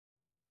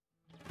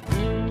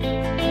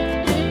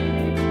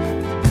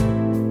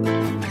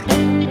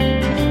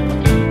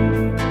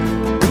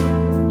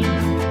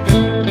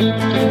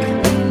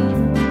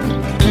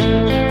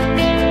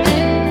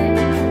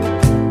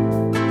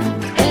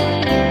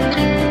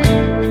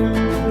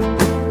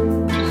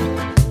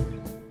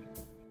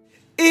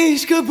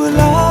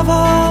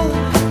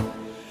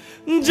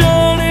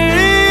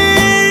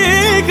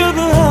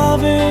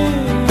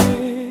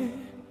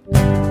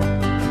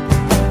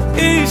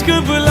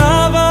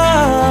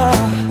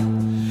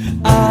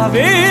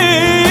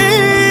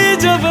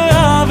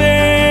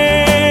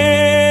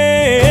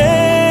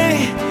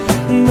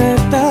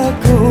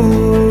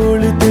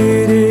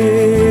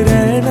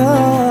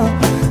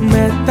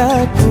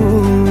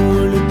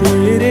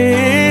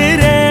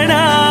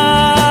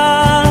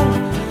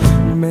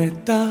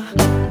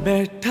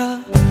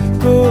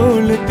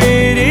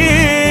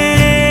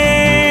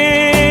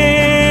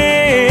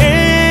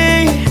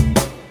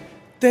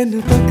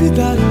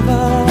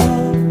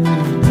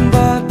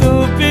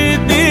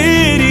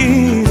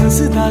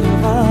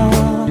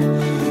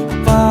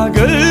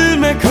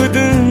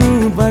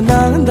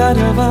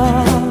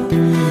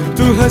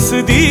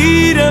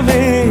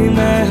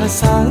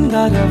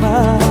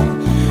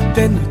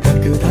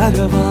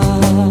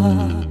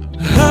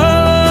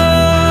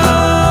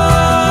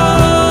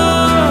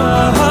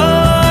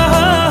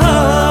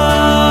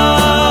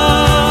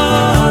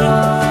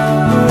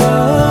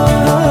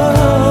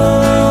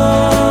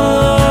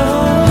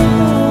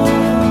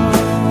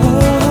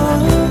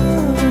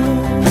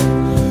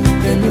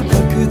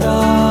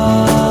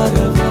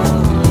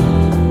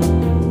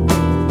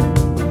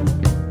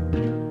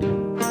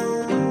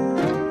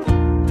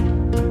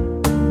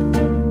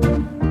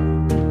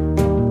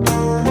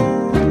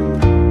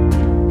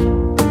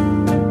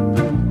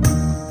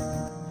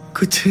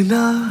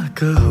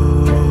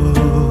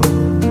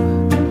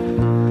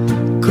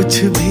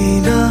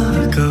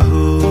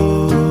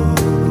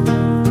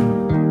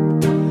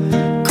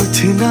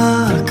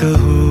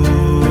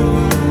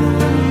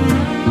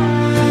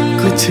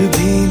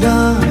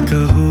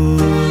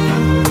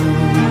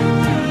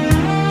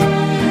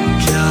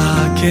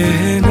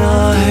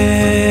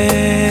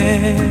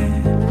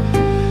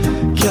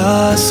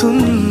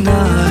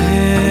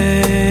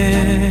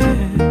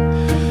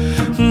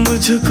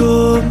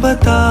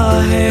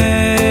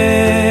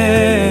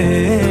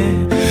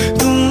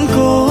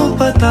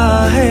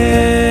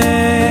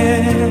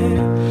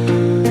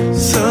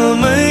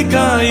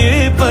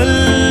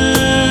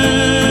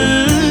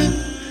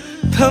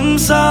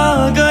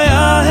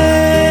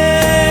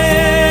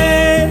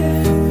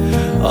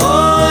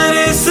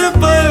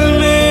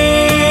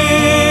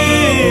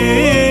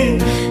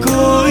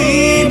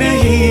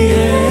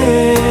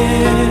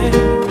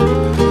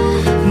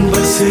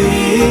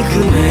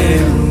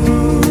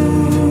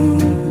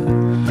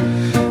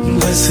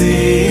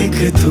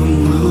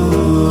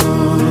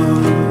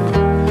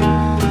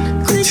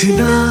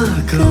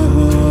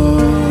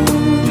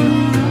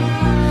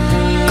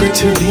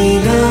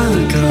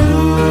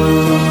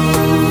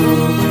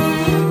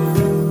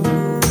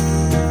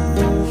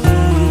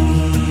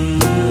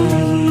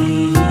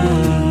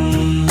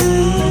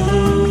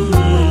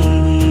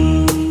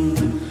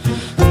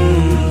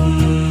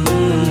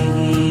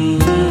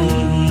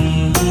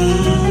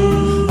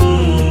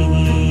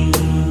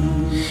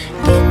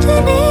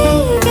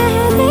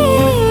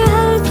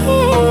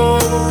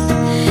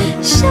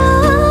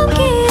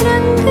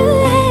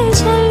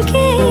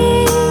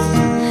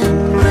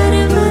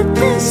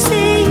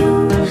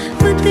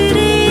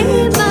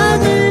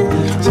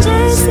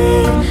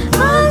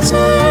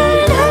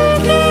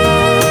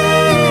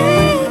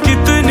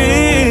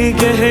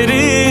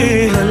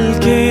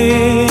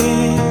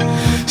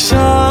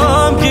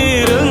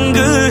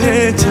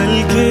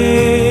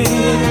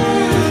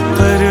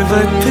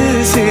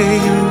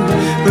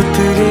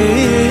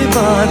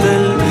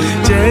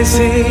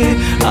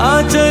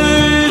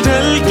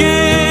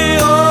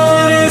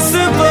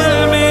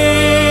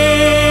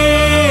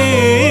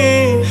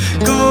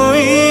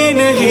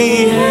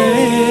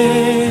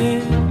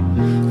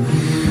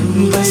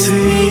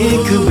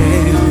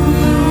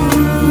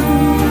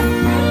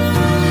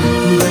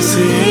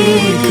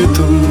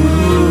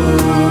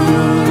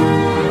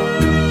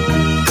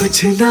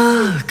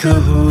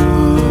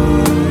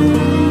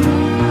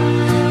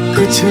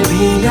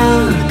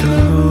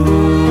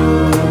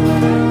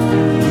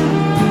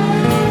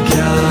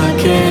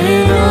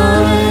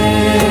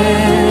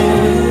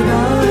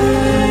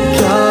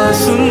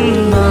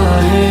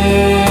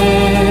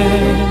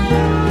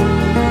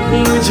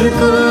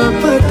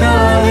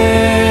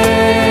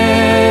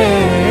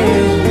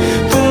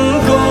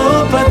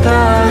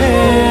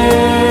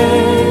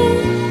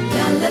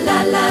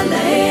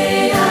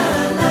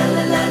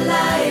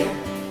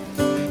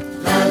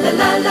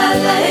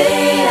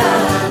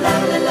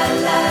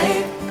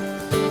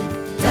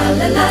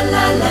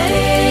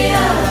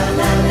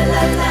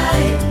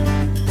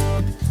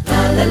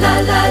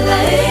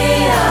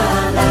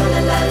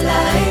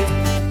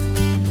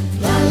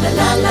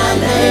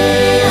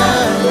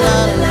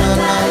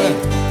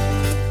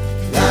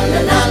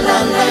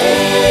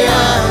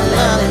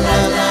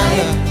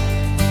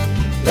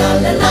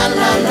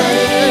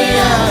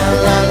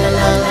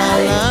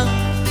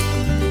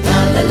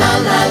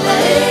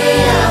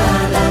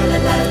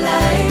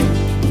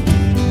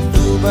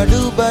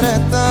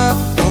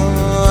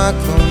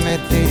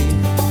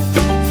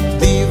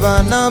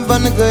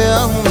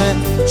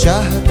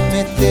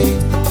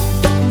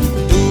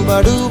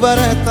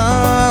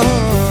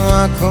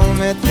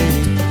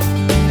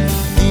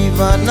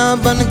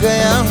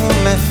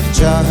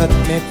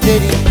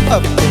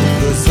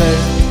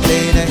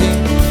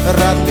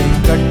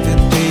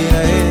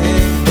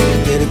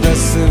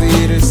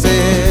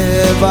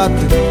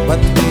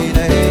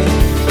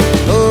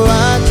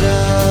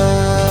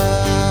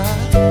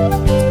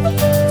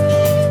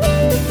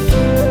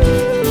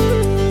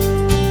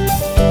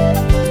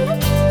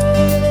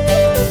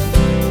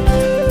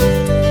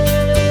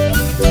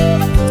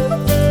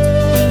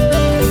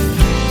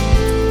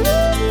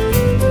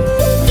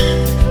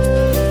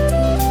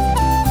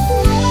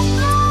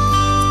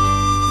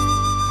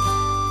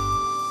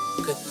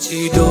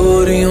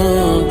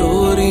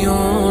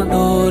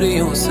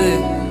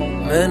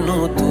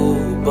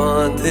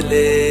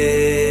फासले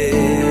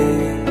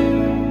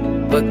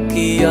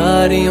पक्की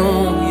यारियों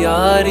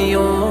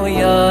यारियों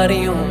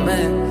यारियों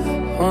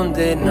में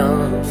होंदे ना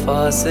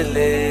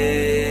फासले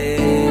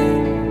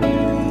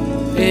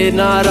ए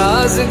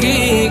नाराजगी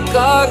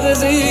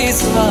कागजी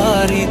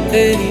सारी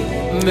तेरी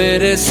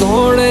मेरे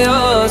सोहणिया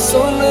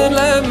सुन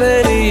ले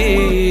मेरी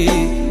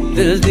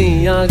दिल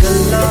दियां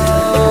गल्लां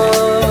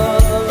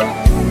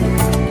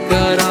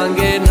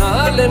करांगे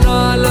नाल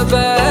नाल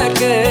बैठ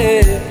के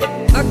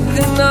अख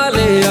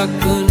नाले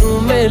अख नू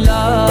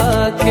मिला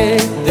के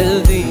दिल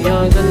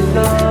दियां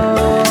गल्लां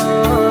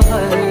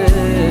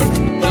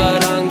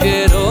करांगे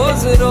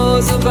रोज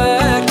रोज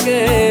बैठ के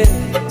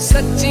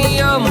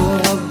सच्चियां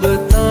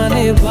मुहब्बतां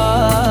निभा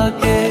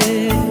के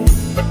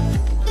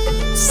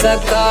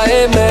सताए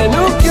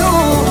मैनू क्यों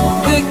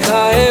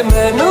दिखाए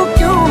मैनू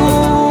क्यों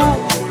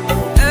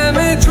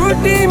एवें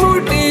छोटी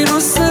मोटी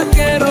रुस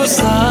के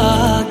रुसा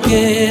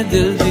के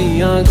दिल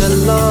दियां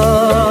गल्लां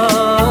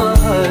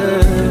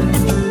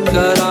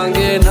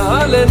करांगे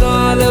नाल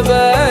नाल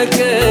बैठ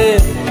के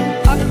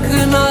अख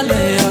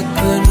नाले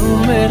अख नू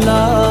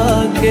मिला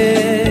के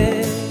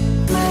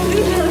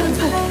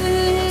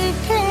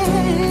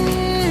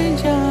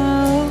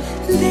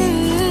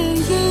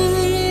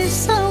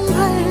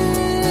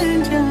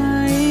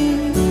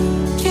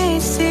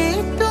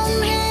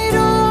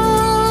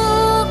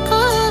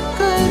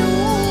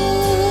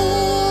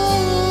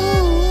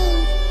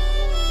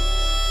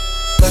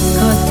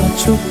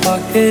छुपा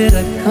के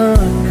रखा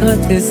आँखां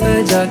ते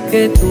सजा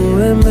के तू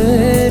है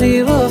मेरी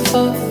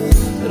वफा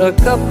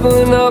रख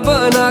अपना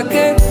बना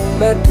के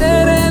मैं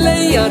तेरे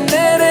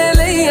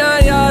लिया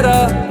यारा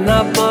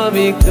ना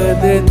पावी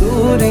कदे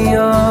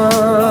दूरियां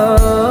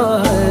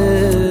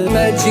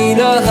मैं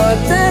जीना है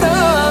तेरा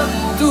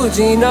तू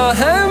जीना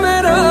है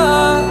मेरा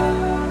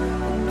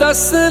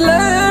दस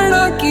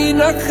लेना की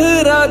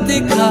नखरा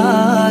दिखा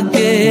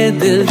के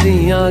दिल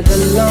दियां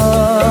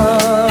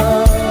गल्लां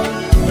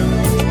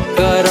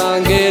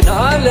करांगे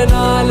नाल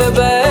नाल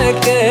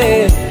बैठ के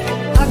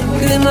अख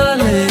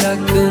नाल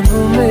अख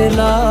नू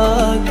मिला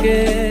के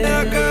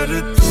अगर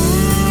तू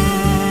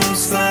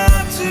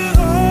सच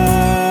हो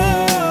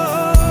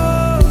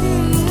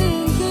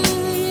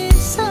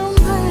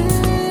संभल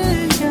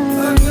जा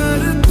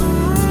अगर तू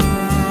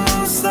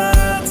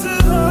सच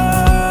हो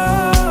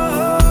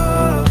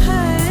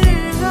हर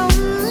गम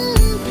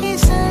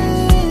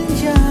फिसल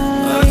जा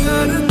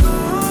अगर तू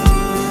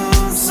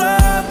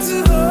सच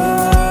हो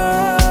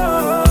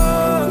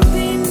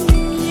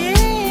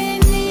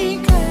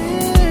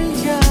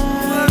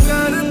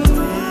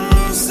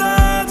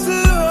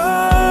to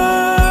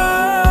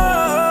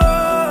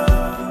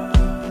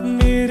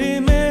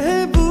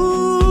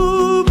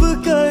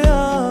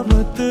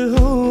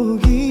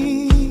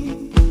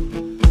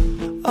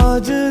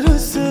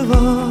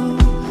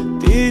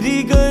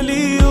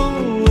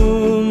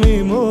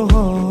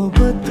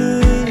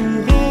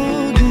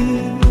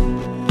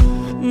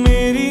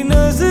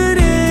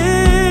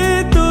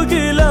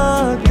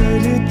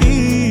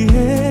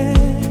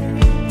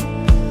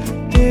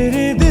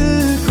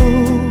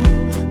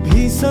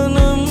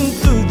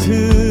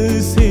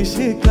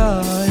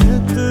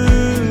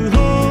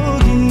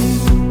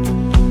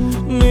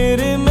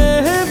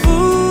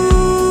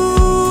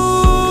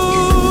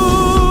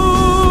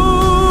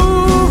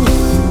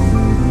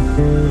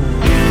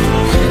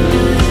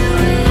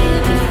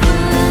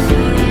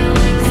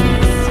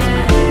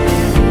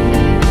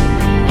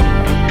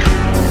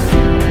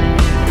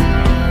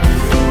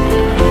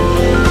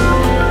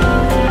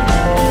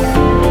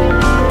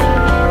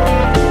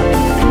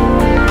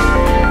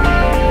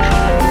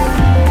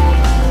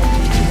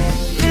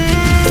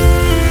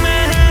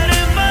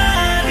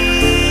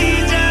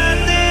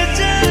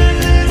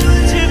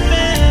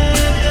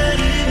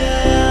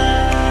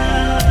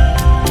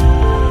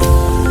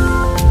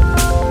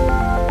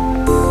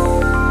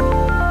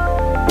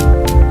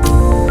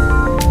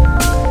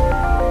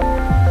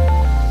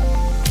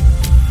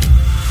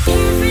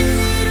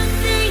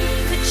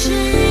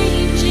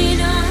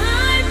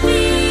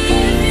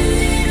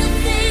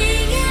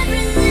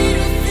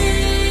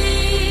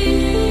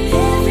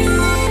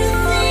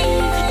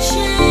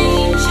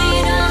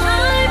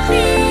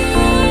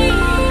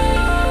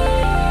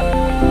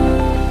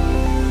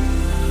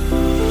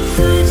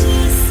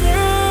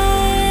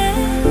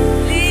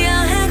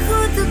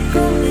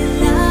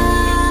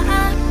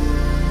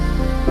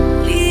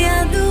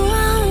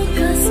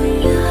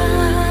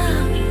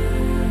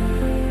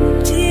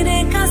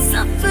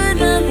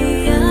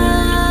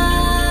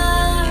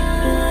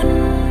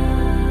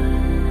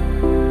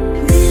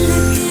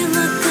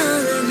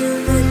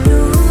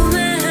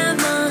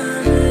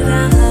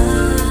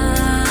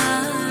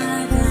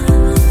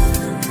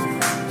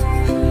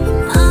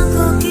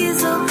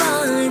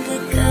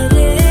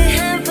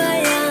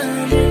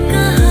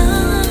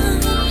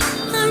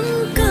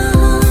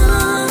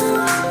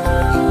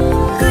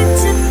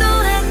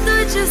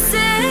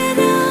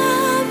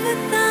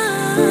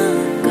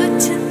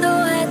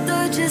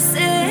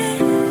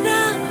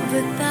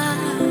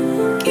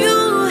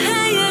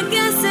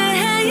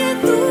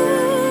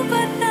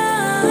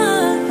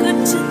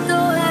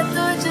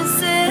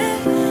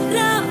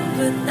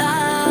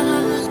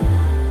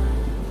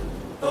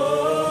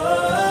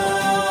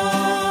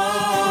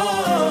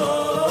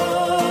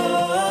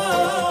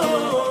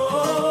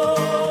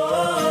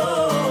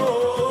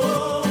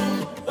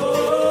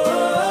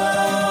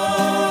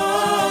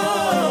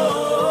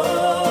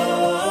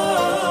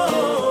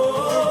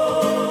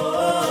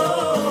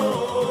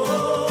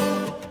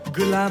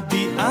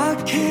गुलाबी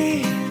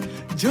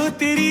आंखें जो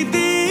तेरी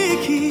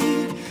देखी,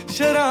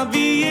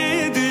 शराबी ये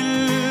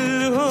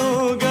दिल हो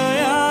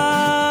गया।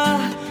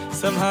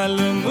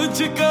 संभालो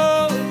मुझको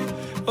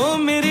ओ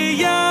मेरे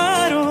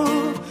यारो,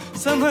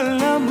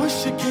 संभलना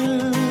मुश्किल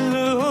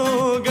हो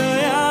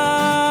गया।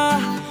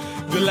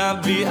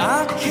 गुलाबी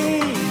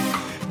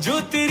आंखें जो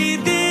तेरी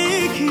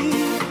देखी,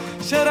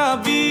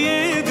 शराबी ये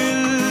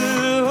दिल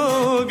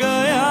हो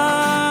गया।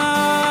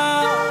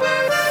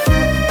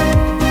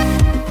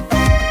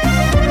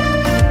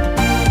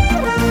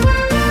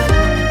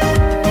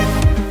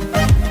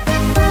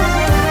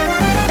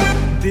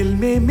 दिल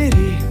में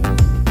मेरे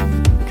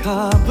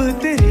ख्वाब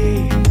तेरे,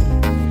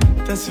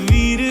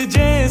 तस्वीर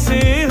जैसे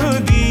हो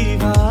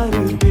दीवार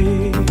पे।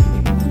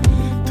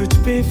 तुझ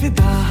पे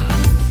फिदा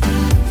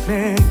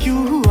मैं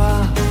क्यों हुआ,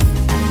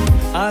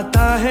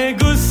 आता है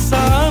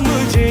गुस्सा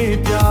मुझे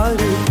प्यार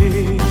पे।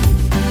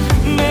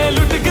 मैं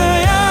लुट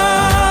गया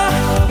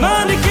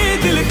मान के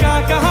दिल का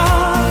कहा,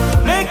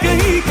 मैं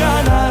कहीं का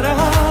ना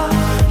रहा,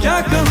 क्या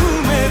कहूँ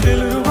मैं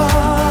दिलरुबा।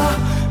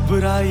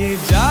 बुरा ये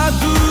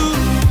जादू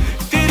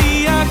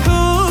तेरी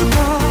आंखों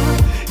का,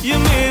 ये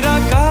मेरा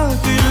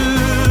कातिल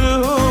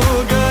हो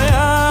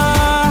गया।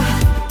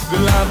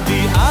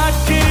 गुलाबी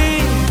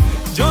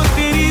आंखें जो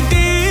तेरी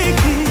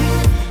देखी,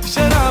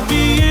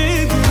 शराबी ये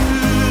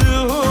दिल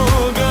हो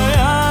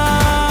गया।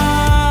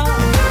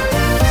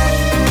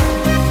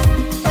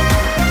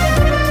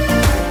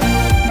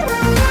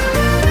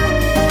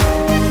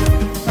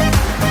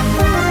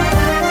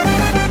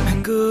 मैं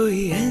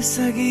कोई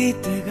ऐसा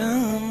गीत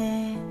गाऊं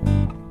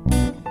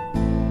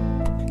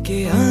कि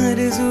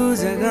आरज़ू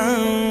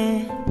जगाऊं।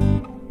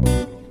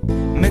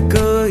 मैं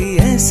कोई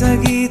ऐसा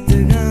गीत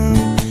गाऊं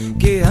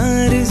कि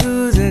आरज़ू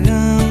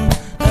जगाऊं।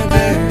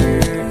 अगर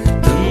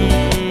तुम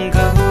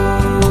कहो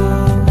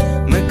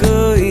मैं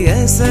कोई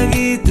ऐसा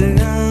गीत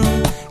गाऊं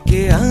कि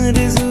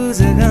आरज़ू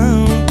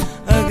जगाऊं।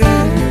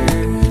 अगर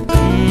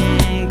तुम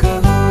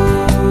कहो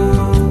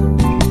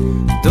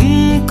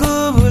तुमको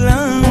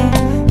बुलाऊं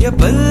या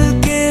पल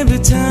के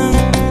बिछाऊं,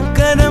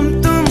 कदम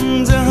तुम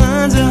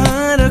जहां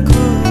जहां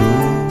रखो।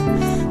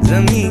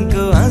 ज़मीन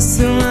को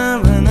आसमां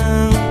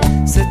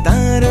बनाऊं,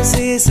 सितारों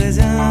से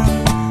सजाऊं।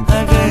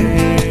 अगर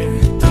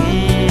तुम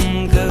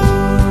कहो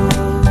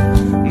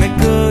मैं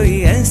कोई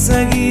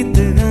ऐसा गीत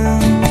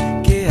गाऊं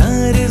कि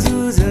आरज़ू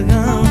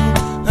जगाऊं।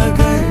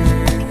 अगर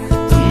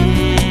तुम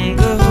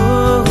कहो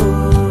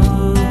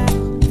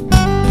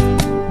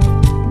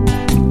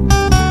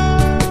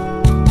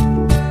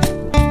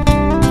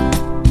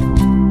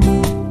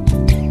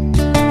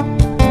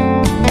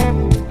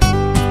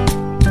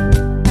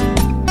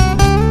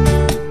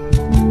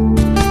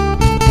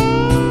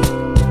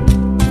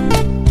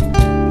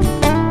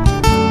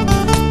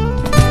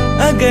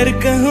अगर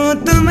कहो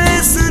तो मैं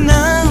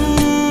सुनाऊं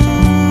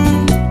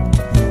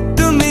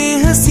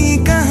तुम्हें हंसी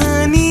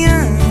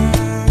कहानियां।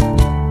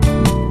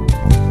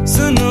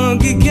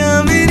 सुनोगी क्या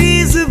मेरी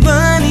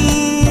जुबानी,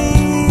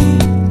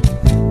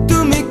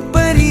 तुम एक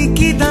परी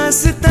की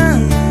दास्तां।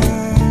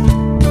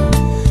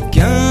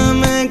 क्या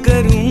मैं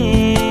करूं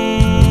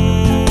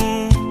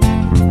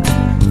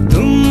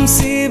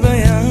तुमसे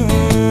बयां,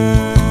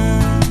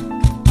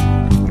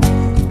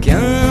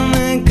 क्या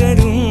मैं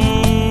करूं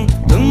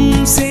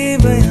तुमसे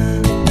बयां।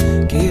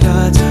 कि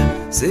राजा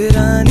से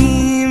रानी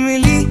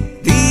मिली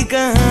थी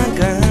कहाँ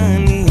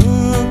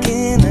कहानियों के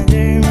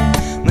नगर में,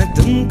 मैं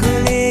तुमको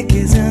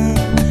लेके जाऊं।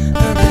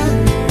 अगर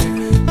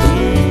तुम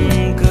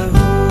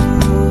कहो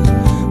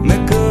मैं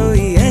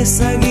कोई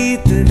ऐसा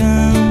गीत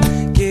गाऊं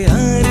कि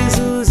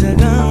आरज़ू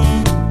जगाऊं।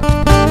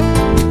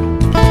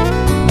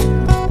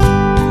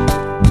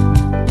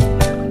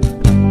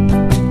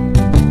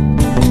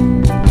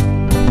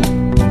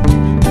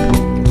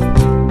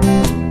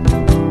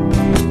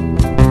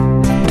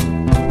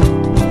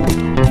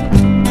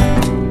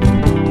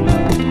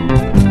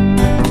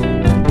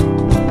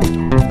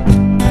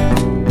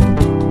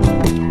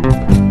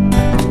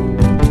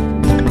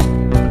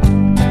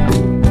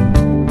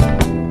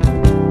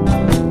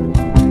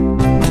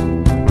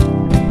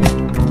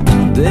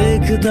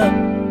 देखता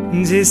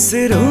जिस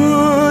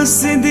रोज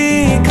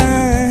देखा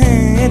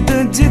है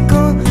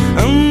तुझको,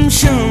 हम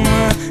शम्मा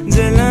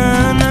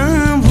जलाना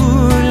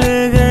भूल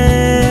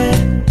गए।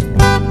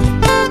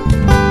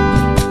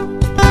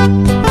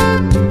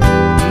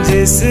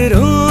 जिस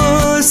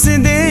रोज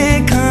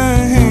देखा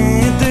है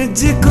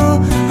तुझको,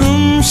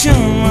 हम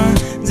शम्मा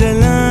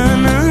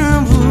जलाना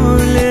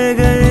भूल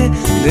गए।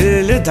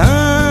 दिल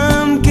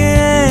थाम के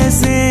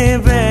ऐसे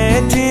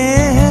बैठे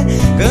हैं,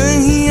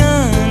 कहीं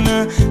आना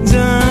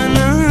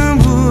जाना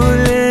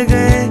भूल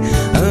गए।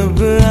 अब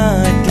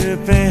 8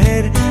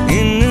 पहर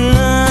इन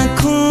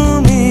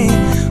आँखों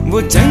में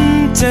वो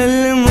चंचल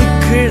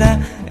मुखड़ा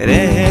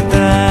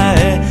रहता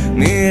है।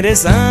 मेरे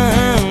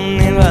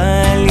सामने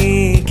वाली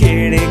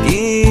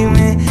खिड़की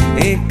में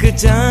एक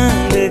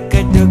चांद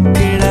का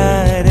टुकड़ा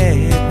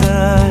रहता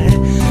है।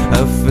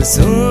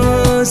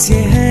 अफसोस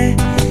ये है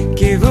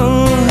कि वो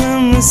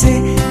हमसे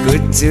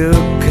कुछ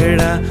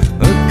उखड़ा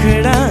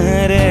उखड़ा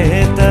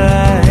रहता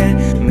है।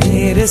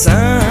 मेरे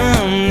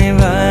सामने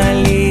वाली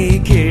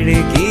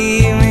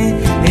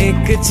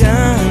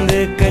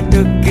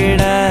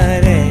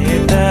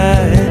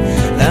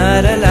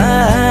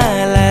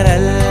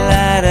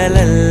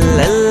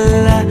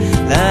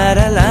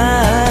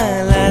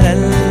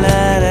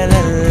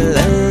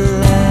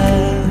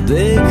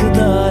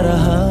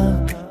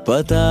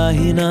पता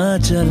ही ना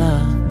चला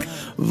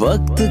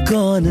वक्त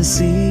कौन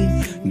सी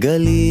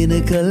गली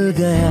निकल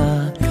गया।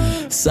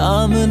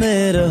 सामने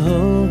रहो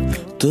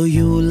तो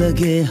यूं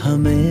लगे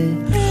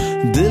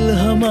हमें दिल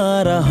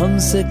हमारा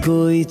हमसे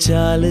कोई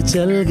चाल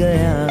चल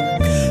गया।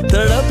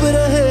 तड़प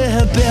रहे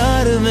हैं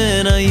प्यार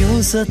में न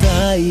यूं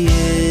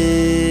सताइए,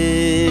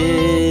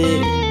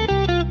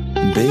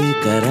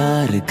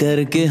 बेकरार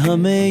करके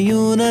हमें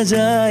यूं न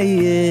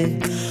जाइए।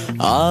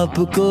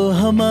 आपको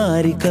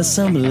हमारी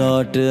कसम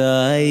लौट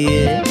आइए,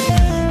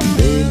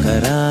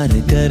 बेकरार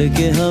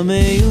करके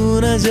हमें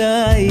यूं न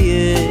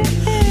जाइए।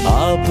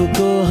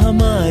 आपको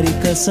हमारी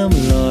कसम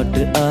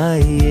लौट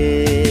आइए।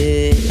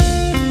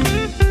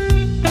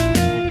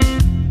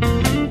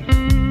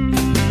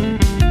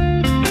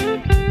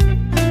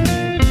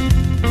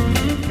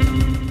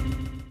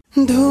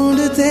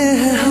 ढूंढते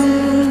हैं हम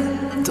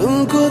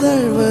तुमको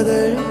दर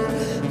बदर,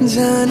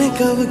 जाने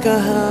कब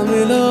कहाँ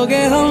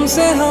मिलोगे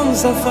हमसे हम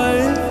सफर।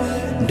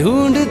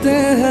 ढूंढते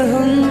हैं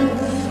हम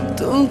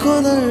तुमको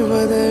दर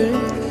बदर,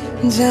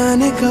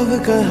 जाने कब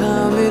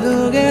कहाँ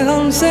मिलोगे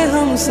हमसे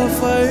हम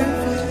सफर।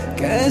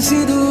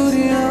 कैसी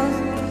दूरियां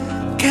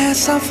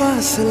कैसा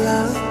फासला,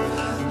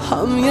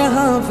 हम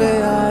यहाँ पे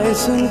आए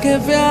सुन के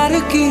प्यार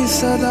की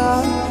सदा।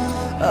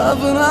 अब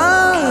ना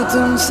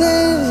तुमसे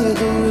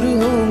दूर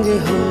होंगे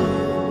हम,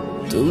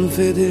 तुम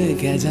पे दिल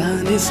क्या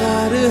जाने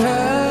सार है,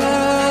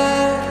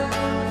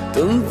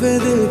 तुम पे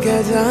दिल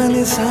क्या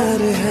जाने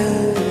सार है।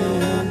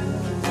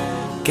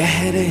 कह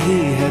रही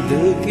है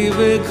दिल की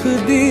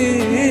बेखुदी,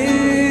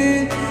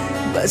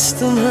 बस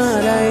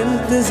तुम्हारा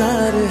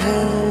इंतजार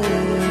है।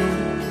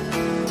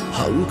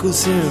 हमको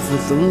सिर्फ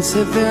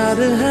तुमसे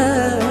प्यार है,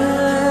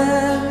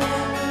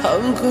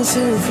 हमको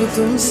सिर्फ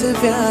तुमसे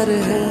प्यार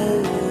है।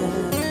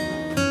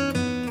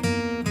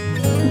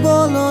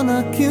 बोलो ना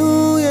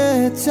क्यों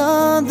ये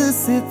चांद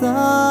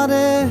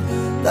सितारे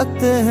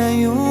लगते हैं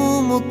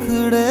यूं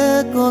मुखड़े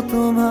को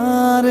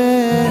तुम्हारे।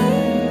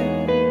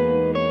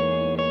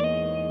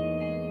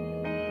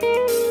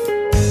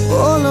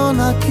 बोलो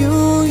ना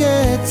क्यों ये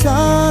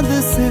चांद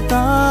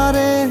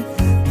सितारे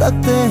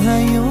लगते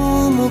हैं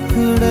यूं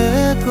मुखड़े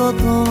को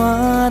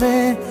तुम्हारे।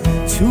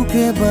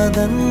 छूके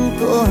बदन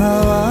को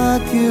हवा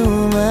क्यों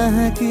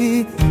महकी,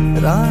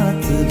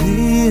 रात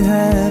भी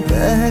है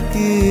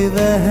बहकी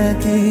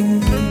बहकी।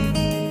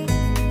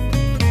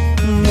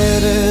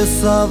 मेरे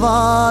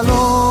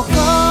सवालों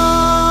का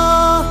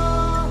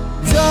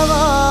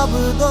जवाब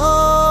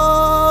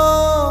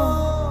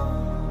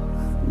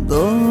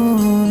दो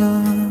ना।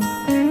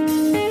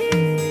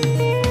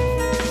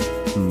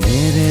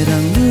 मेरे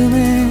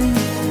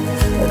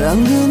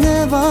रंगने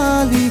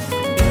वाली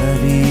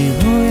परी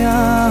हो या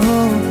हो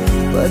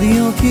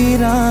परियों की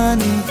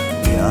रानी,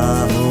 क्या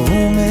हो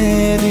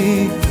मेरी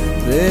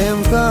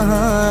प्रेम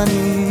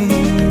कहानी।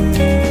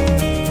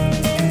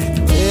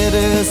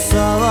 मेरे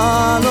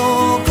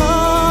सवालों का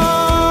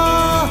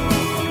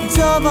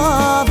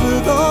जवाब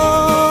दो।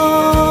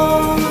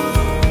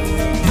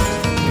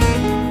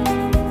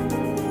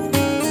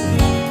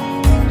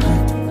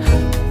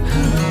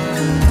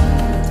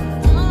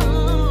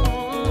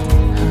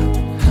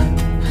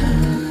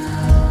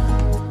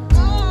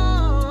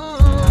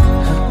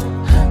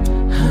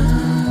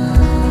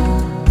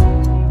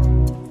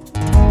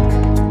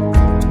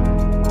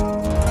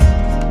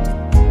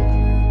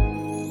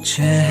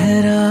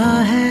 चेहरा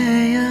है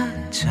या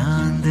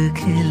चांद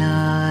खिला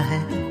है,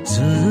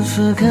 जुल्फ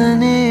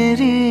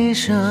घनेरी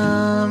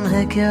शाम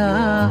है क्या।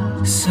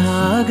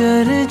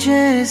 सागर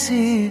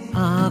जैसी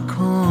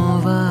आँखों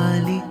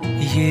वाली,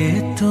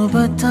 ये तो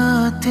बता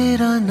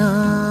तेरा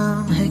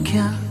नाम है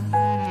क्या।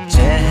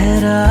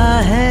 चेहरा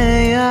है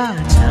या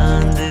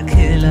चांद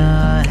खिला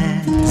है,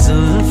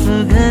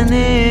 जुल्फ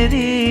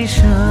घनेरी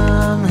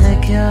शाम है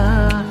क्या।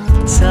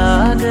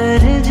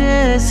 सागर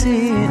जैसी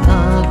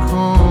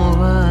आँखों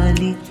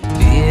वाली,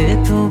 ये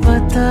तो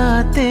बता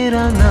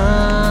तेरा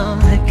नाम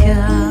है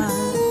क्या।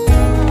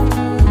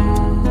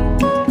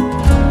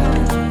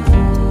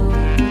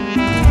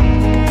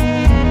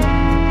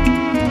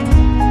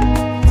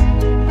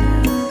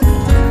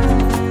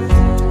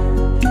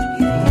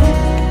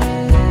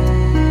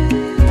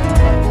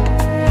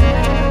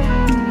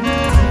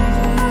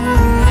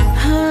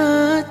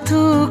 हाँ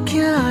तू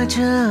क्या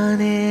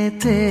जाने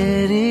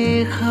तेरी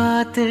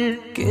खातिर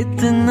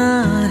कितना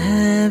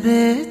है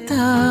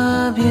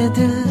बेताब ये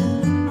दिल।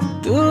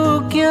 तू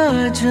क्या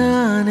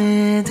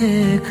जाने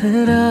देख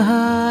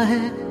रहा है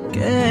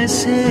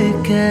कैसे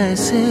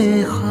कैसे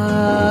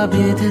ख्वाब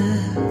ये दिल।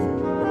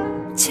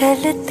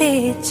 चलते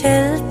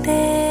चलते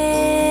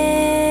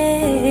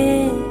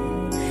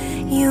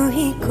यूं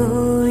ही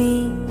कोई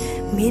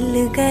मिल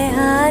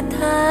गया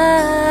था,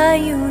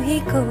 यूं ही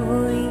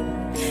कोई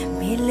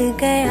मिल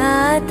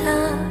गया था।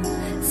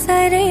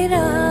 सरे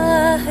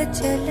राह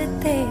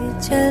चलते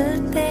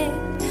चलते,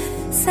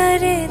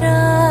 सरे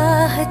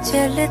राह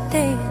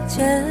चलते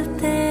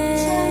चलते,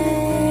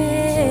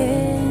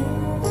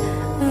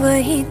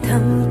 वही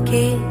थम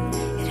के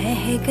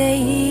रह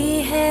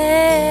गई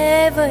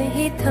है,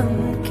 वही थम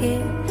के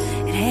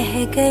रह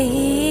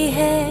गई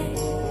है।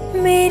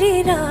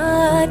 मेरी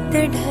रात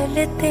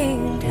ढलते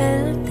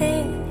ढलते,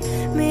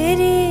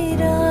 मेरी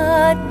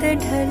रात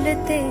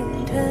ढलते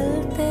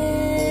ढलते।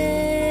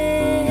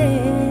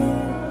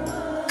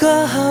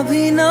 कहा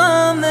भी ना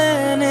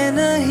मैंने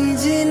नहीं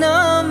जीना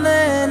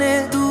मैंने,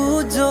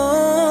 तू जो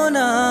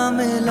ना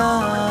मिला।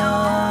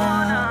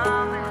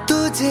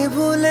 तुझे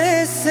भूले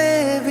से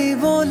भी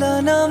बोला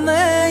ना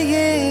मैं,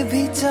 ये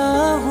भी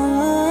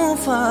चाहूं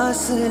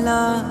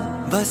फासला।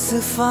 बस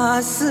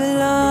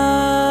फासला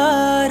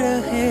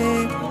रहे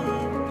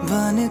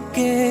बन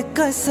के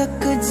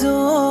कसक जो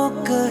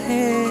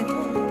कहे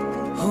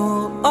हो,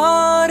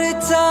 और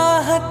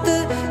चाहत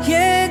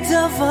ये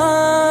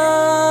जवान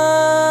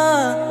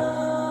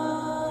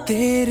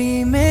तेरी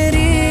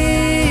मेरी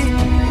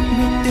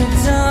मिट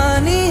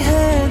जानी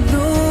है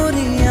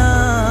दूरियां,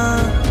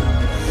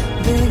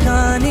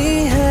 बेगानी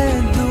है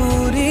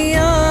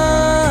दूरियां,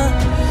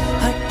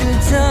 हट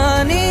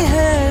जानी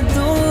है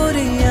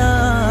दूरियां,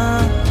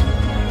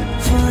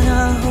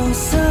 फना हो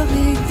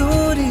सभी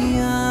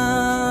दूरियां।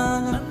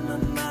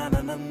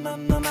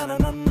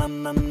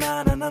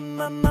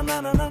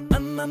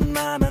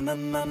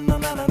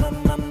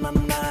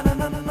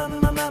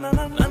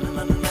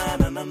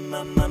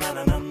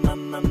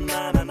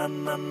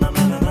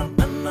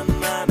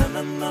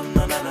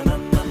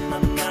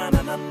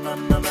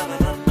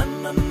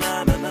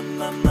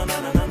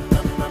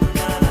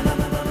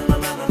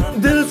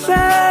 दिल से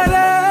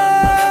रे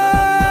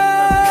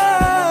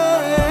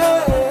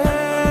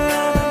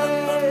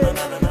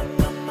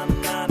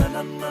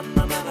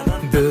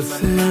दिल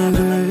से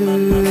रे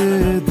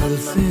दिल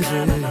से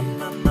रे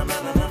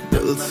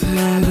दिल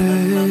से रे।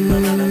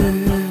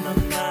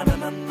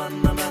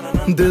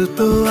 दिल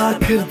तो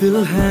आखिर दिल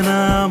है ना,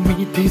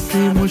 मीठी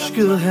सी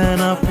मुश्किल है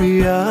ना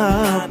पिया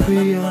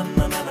पिया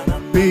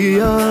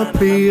पिया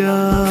पिया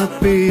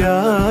पिया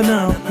ना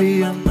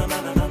पिया।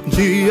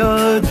 जिया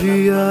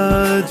जिया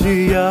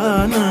जिया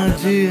ना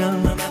जिया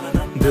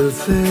दिल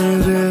से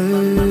रे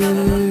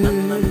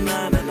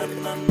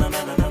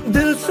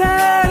दिल से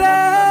रे।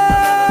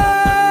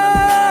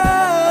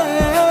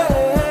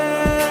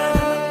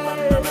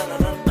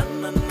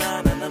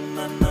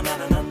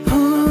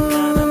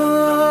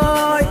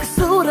 एक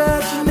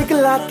सूरज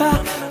निकला था,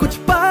 कुछ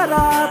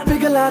पारा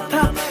पिघला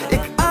था,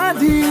 एक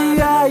आंधी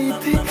आई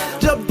थी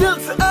जब दिल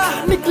से आह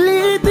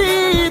निकली थी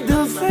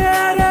दिल से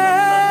रे।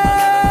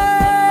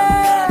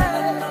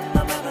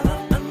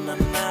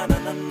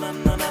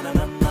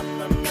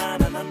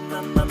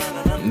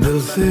 दिल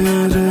से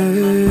रे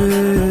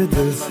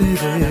दिल से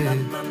रे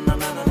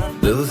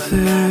दिल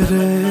से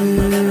रे।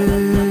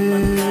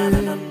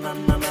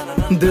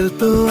 दिल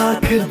तो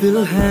आखिर दिल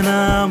है ना,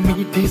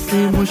 मीठी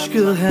सी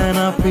मुश्किल है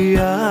ना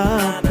पिया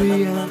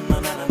पिया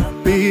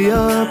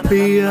पिया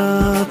पिया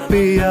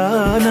पिया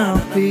ना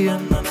पिया।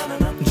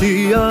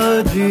 जिया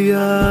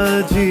जिया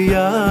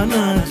जिया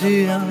ना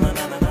जिया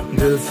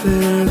दिल से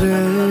रे।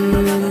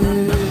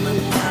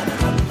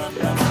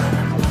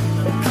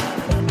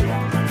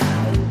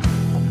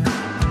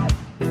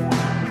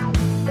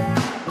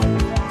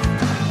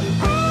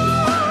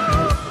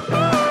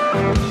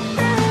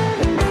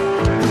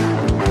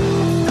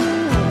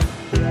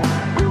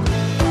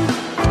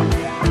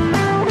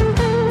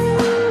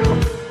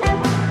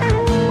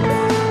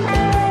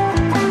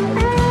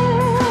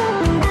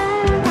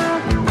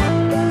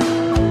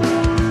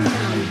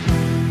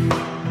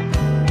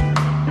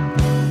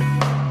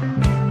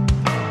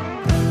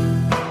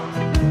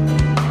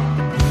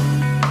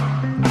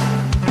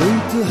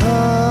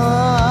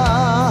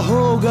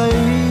 हो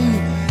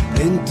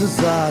गई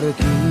इंतजार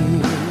की,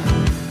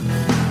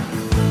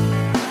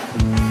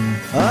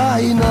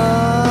 आई ना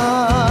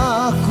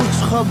कुछ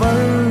खबर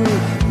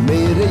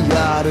मेरे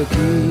यार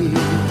की।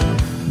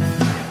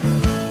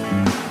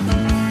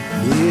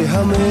 ये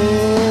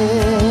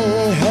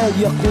हमें है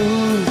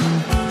यकीन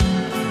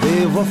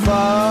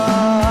बेवफा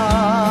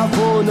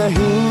वो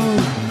नहीं,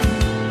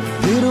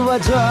 फिर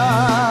वजह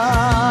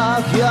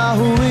क्या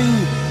हुई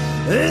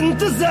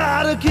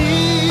इंतजार की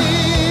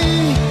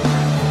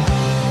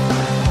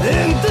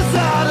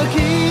इंतजार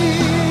की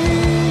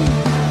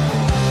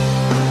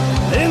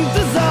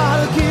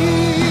इंतजार की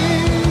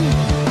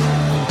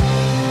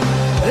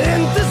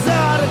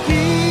इंतजार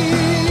की।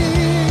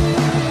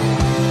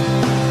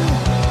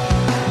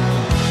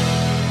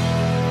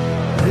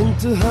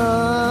 इंतहा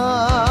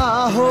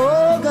हो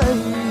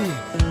गई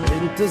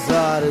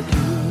इंतजार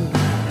की,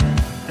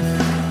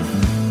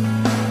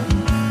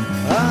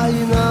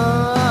 आई ना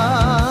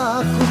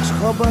कुछ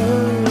खबर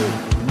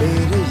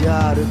मेरे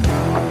यार की।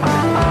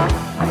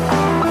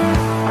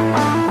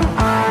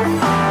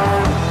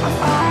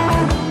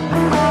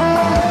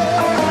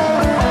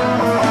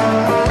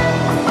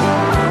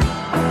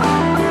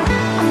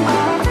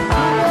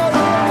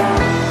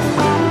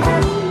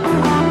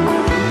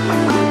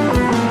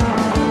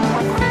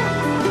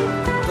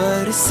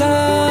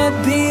 बरसात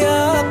भी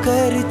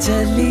आकर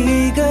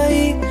चली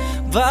गई,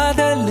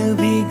 बादल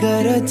भी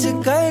गरज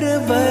कर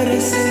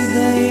बरस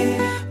गए,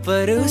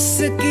 पर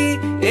उसकी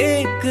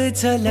एक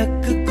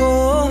झलक को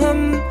हम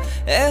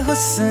ए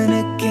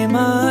हुस्न के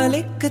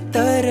मालिक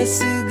तरस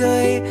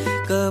गए।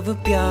 कब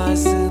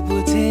प्यास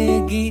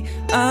बुझेगी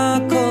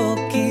आंखों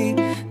की,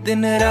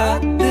 दिन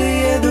रात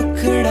ये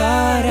दुखड़ा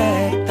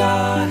रहता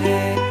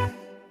है।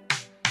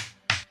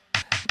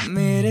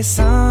 मेरे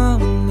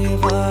सामने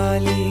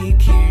वाली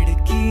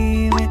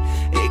खिड़की में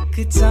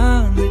एक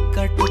चांद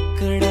का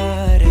टुकड़ा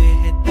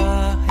रहता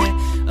है।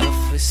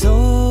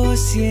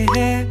 अफसोस ये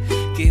है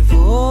कि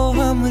वो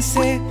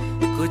हमसे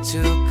कुछ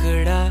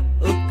उखड़ा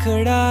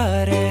उखड़ा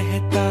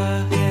रहता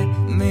है।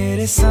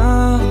 मेरे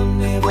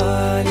सामने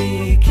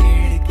वाली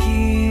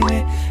खिड़की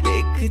में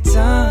एक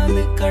चांद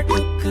का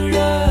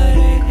टुकड़ा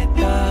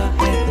रहता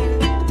है।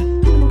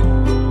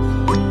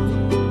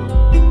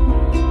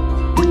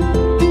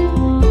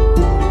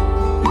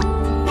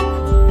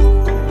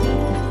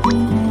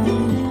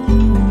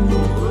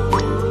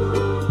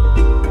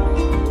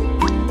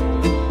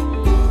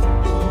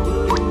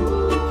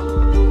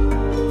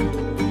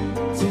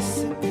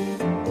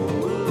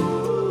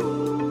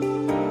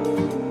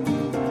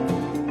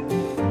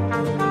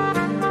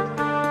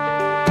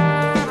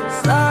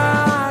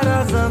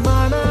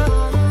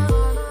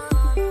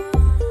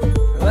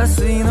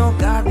 हसीनों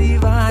का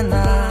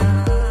दीवाना,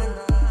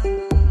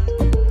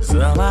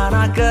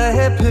 ज़माना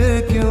कहे फिर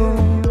क्यों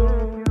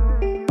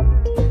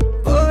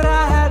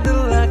बुरा है दिल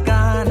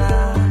लगाना।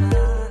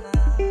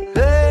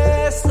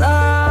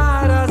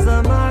 सारा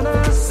ज़माना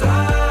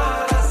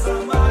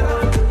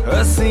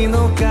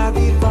हसीनों का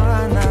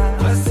दीवाना,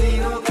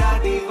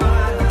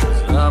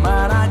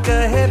 ज़माना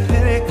कहे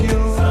फिर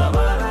क्यों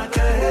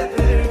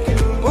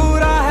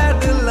बुरा है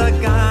दिल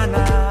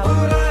लगाना।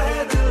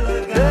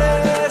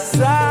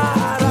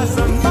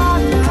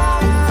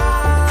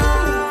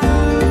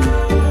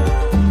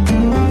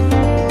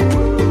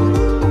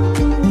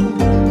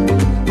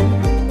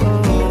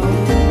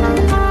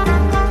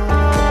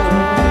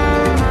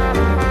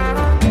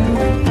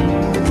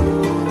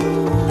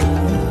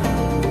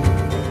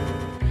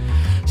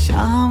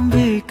 शाम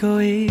भी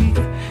कोई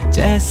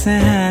जैसे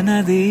है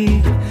नदी,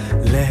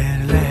 लहर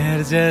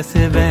लहर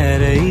जैसे बह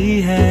रही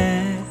है।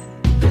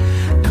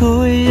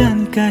 कोई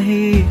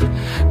अनकही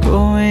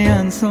कोई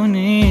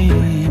अनसुनी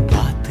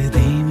बात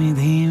धीमी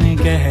धीमी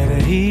कह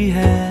रही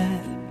है।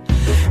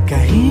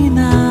 कहीं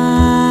ना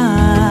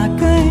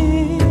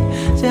कहीं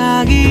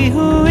जागी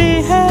हुई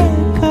है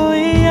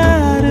कोई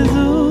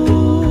आरज़ू,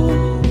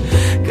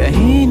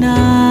 कहीं ना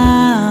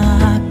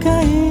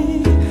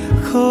कहीं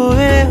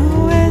खोए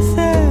हुए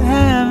से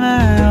है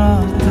मैं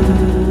और तू।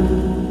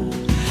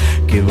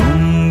 कि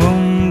बुम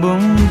बुम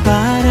बुम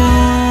पारा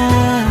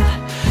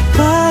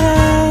पारा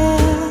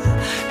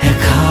है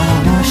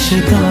खामोश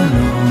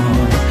दोनों,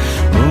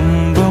 बुम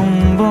बुम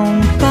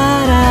बुम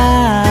पारा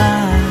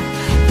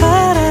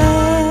पारा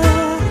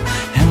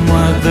है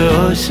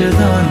मदहोश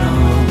दोनों।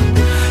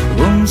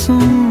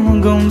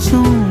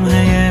 गुमसुम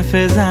है ये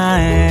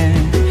फिजाएं,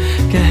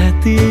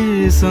 कहती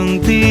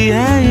सुनती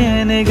है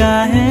ये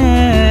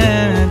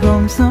निगाहें।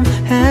 गुमसुम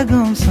है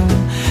गुमसुम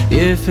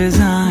ये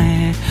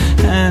फिजाएं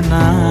है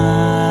ना।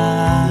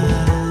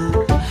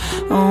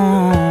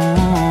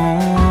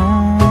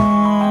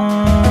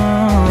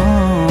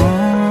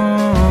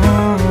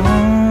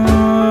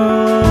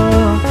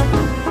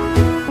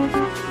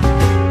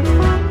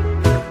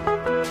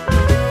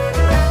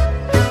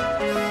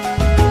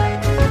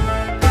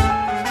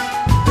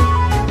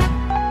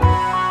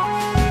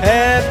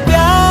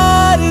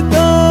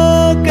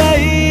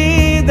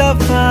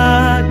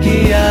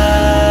 किया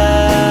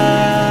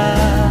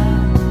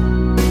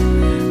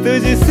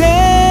तुझसे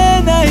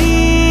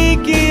नहीं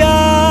किया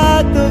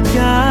तो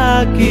क्या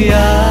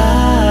किया।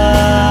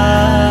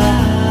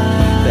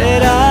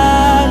 तेरा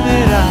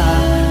मेरा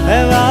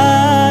है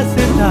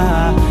वास्ता,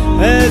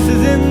 इस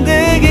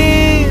जिंदगी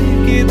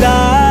की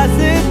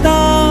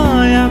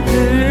दास्तां, या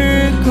फिर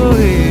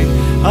कोई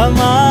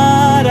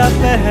हमारा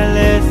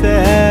पहले से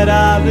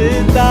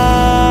राबिता।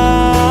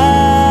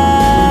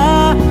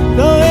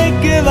 तो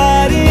एक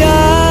बारी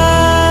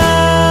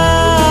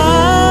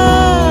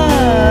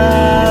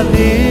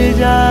भी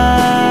जा,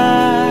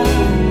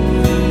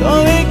 तो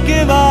एक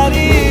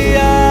बारी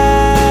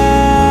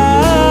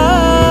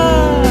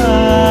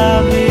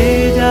भी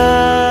जा।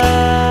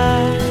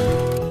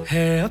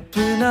 है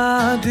अपना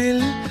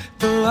दिल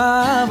तो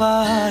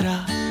आवारा,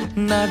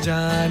 न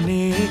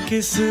जाने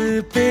किस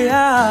पे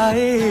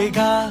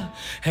आएगा।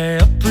 है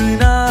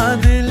अपना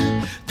दिल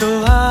तो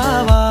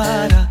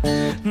आवारा,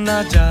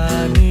 न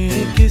जाने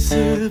किस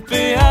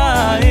पे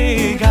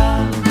आएगा।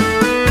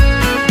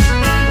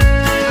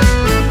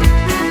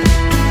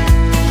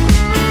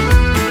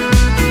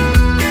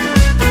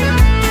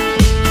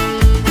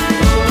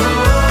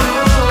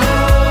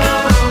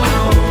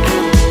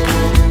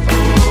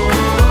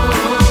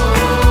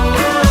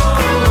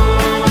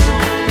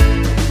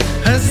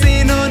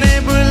 हसीनों ने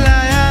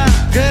बुलाया,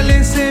 गले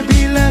से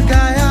भी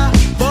लगाया,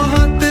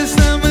 बहुत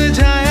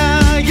समझाया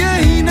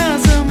यही ना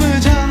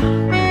समझा।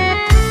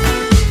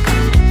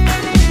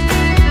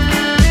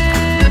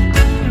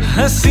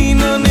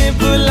 हसीनों ने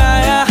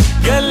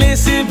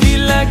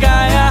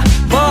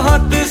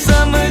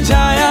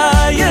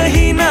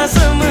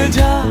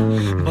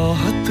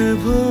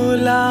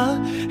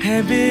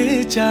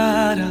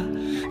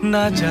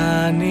ना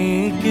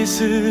जाने किस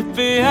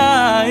पे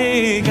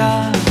आएगा,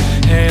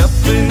 है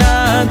अपना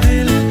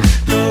दिल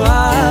तो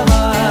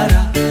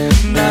आवारा,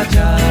 ना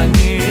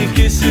जाने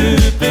किस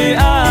पे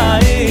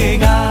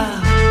आएगा।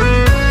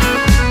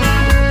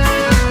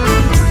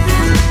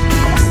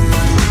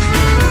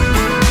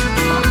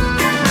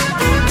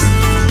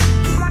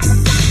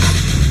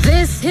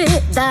 This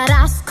hit, that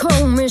ass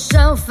cold,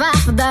 Michelle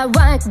Pfeiffer for that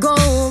white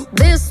gold.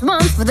 This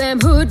one for them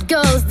hood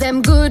girls,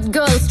 them good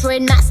girls,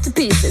 straight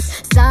masterpieces.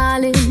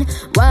 Styling,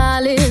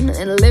 wildin',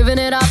 and living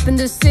it up in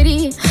the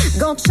city.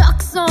 Gonna chuck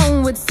a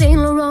song with Saint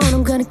Laurent.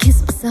 I'm gonna kiss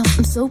myself,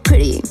 I'm so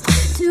pretty.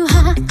 Too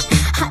hot,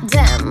 hot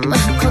damn.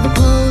 Call the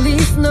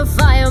police and the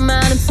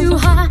fireman. I'm too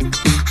hot,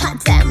 hot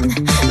damn.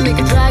 Make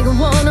a dragon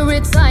wanna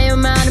retire,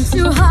 man. I'm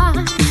too hot,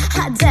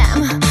 hot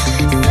damn.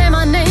 Say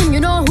my name,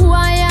 you know who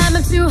I am.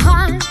 I'm too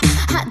hot,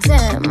 hot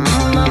damn.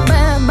 I'm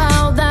bad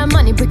about that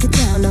money, break it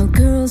down. Now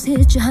girls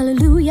hit you,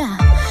 hallelujah.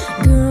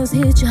 Girls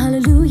hit you,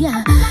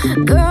 hallelujah.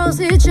 Girls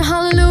hit you,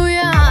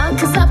 hallelujah.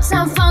 Cause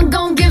Uptown Funk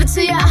gon' give it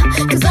to ya.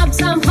 Cause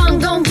Uptown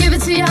Funk gon' give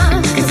it to ya.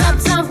 Cause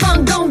Uptown Funk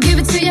gon' give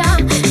it to ya.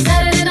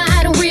 Saturday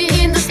night and we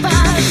in the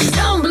spot.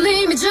 Don't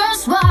believe me,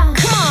 just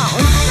watch. Come on.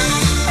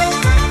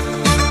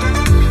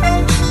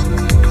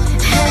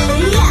 Hey,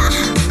 yeah.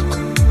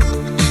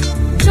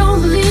 Don't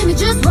believe me,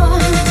 just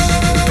watch.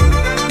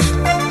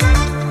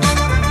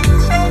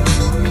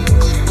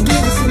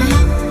 Give it to me.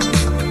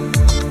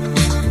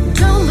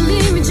 Don't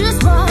believe me, just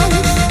watch.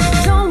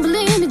 Don't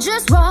believe me,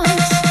 just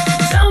watch.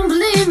 Don't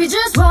believe me,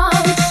 just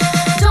watch.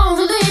 Don't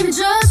believe me,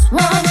 just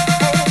watch.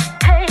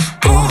 Hey,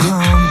 hey,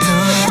 hey.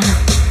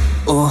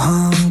 Oh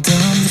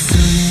हमदम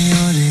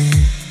सुनियो रे,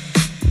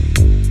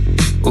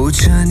 ओ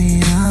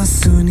जानिया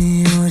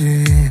सुनियो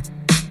रे,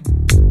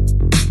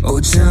 ओ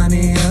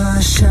जानिया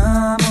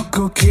शाम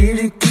को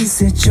खिड़की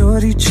से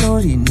चोरी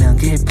चोरी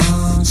नंगे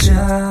पाँव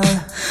जा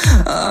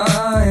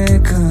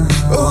आएगा।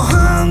 ओ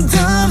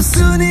हमदम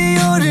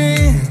सुनियो रे,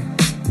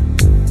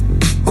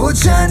 ओ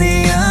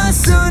जानिया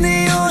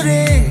सुनियो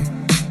रे,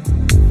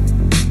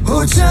 ओ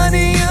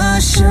जानिया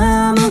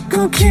शाम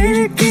को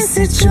खिड़की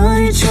से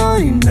चोरी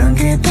चोरी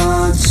नंगे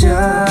पाँव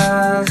जा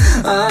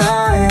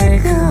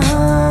आएगा।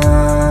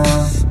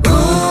 ओ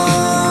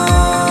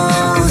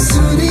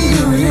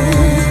सुनियो रे,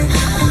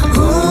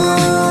 ओ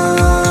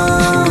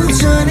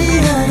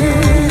जानिया रे,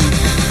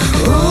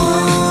 ओ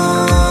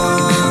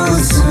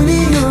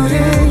सुनियो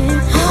रे,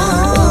 ओ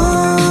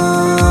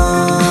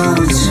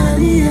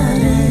जानिया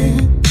रे।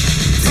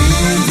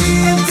 दीम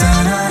दीम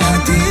तारारा,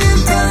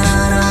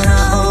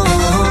 ओ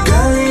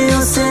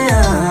गलियों से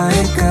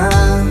आएगा।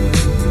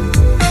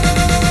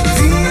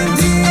 दीम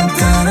दीम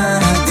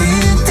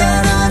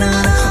तारारा,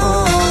 ओ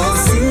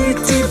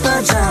सीटी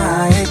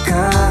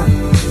बजाएगा।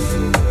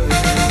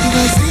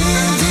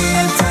 दीम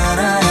दीम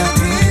तारारा,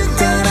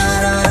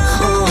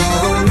 ओ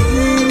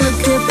नीम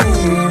के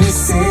पेड़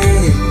से।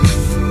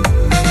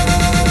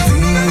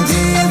 दीम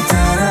दीम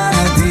तारारा,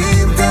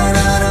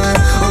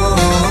 ओ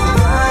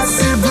पास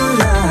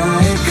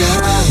बुलाएगा।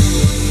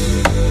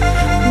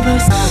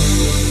 बस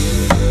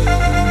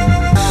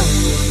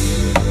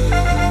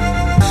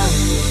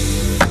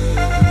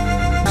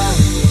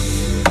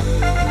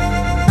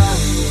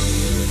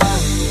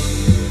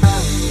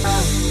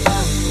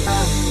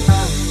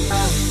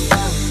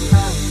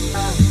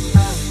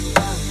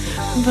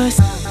बस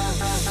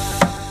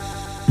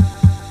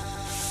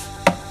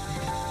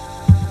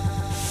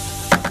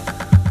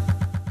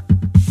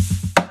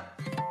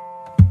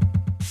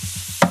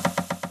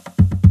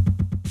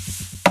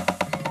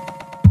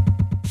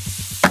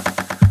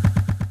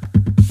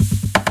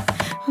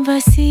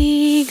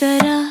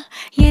வசீகரா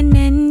என்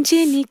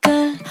நெஞ்சினிக்க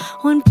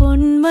உன்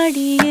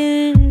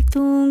பொன்மடியில்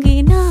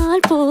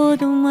தூங்கினால்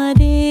போதும்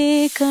அதே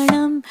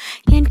கணம்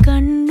என்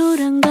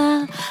கண்ணுறங்கா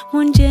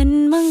உன்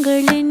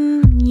ஜென்மங்களின்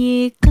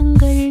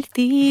ஏக்கங்கள்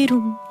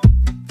தீரும்.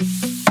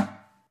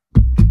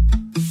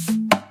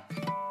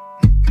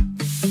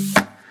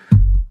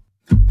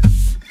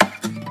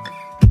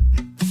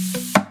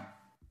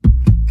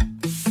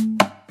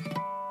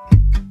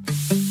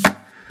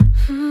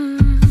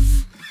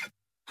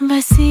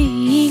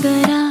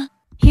 வசீகரா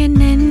என்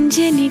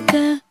நெஞ்சினிக்க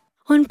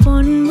உன்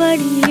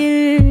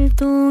பொன்மடியில்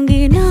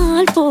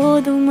தூங்கினால்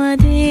போதும்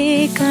அதே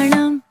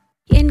கணம்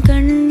என்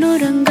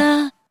கண்ணுறங்கா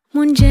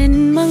முன்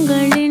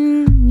ஜென்மங்களின்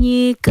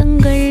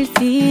ஏக்கங்கள்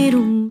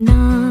தீரும்.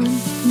 நான்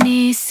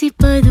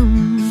நேசிப்பதும்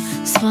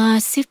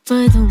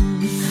சுவாசிப்பதும்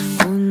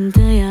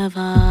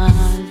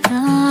உந்தயவால்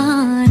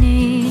தானே.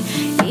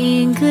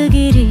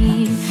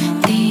 ஏங்குகிறேன்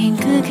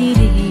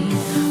தேங்குகிறேன்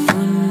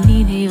உன்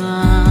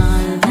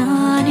நினைவால்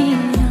தானே.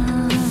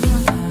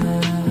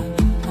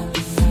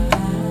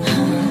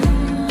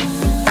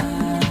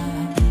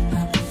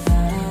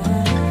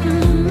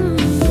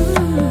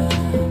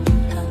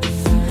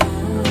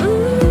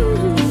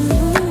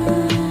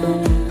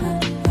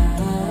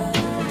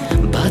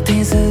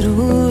 बातें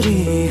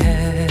जरूरी है,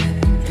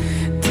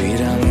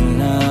 तेरा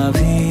मिलना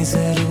भी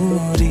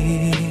जरूरी।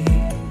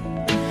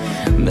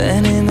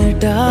 मैंने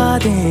मिटा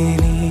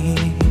देनी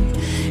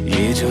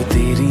ये जो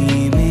तेरी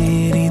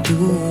मेरी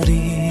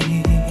दूरी।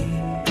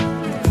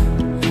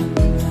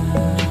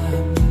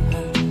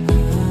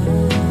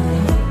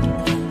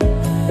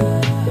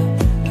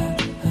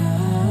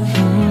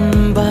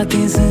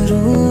 बातें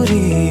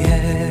जरूरी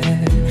है,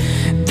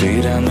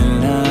 तेरा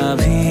मिलना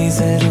भी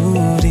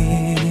जरूरी।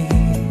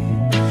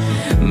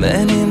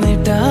 मैंने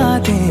मिटा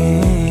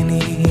देनी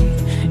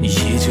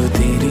ये जो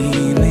तेरी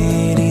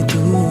मेरी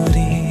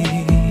दूरी।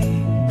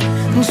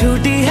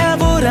 झूठी है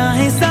वो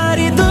राहें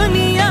सारी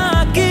दुनिया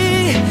की,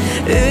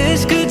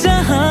 इश्क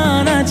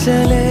जहां ना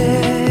चले।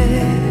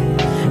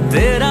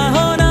 तेरा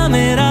होना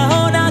मेरा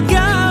होना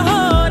क्या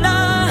होना,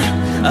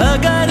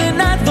 अगर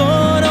ना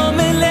दोनों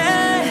मिले।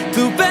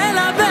 तू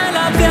पहला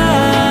पहला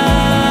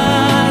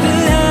प्यार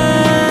है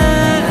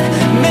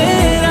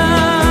मेरा,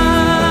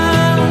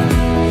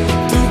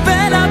 तू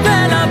पहला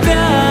पहला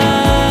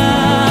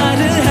प्यार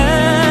है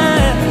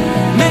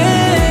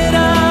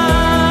मेरा,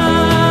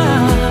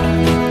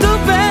 तू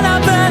पहला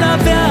पहला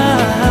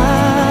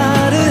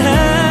प्यार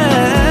है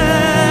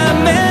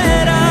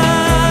मेरा,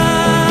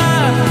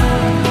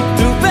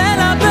 तू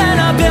पहला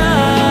पहला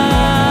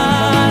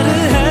प्यार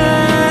है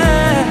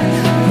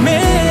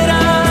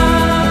मेरा।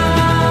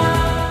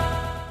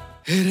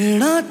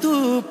 रहना तू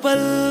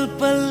पल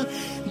पल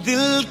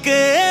दिल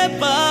के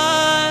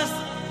पास,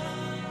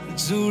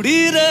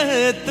 जुड़ी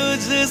रहे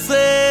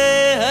तुझसे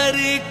हर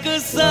एक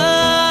सांस।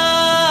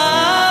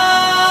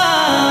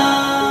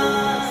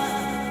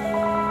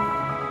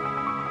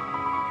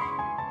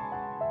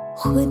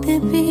 खुद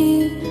पे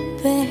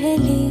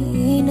पहले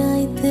ना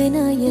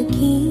इतना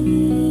यकीन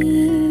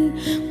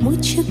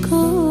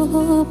मुझको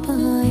हो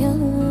पाया,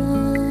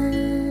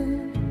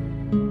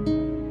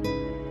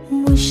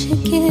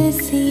 मुश्किल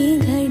सी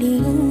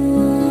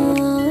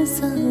घड़ियां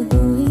सा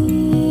हुई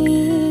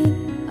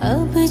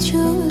अब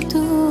जो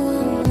तू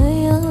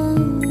आया।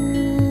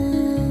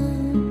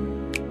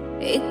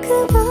 एक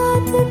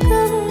बात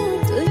कहूँ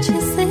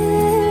तुझसे,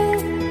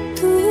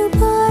 तू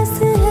पास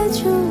है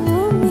जो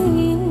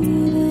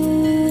मेरे,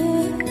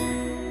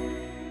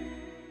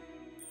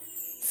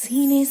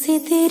 सीने से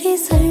तेरे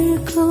सर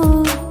को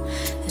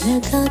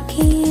लगा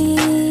के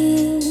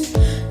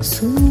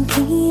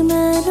सुनती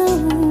मैं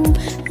रहूं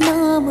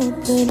नाम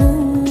अपना।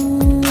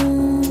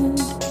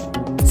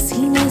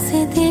 सीने से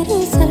तेरे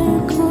सर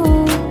को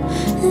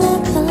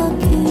लगा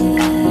के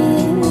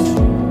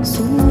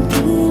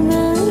सुनती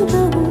मैं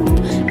रहूं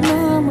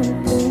नाम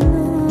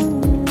अपना।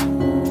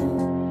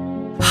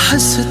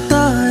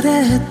 हंसता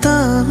रहता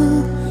हूँ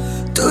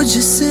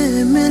तुझसे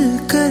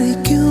मिलकर,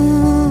 क्यों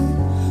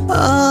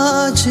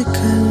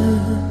आजकल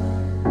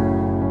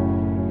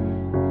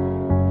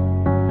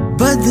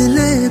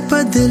बदले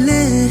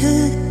बदले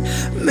हैं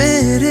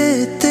मेरे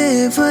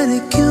तेवर,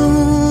 क्यों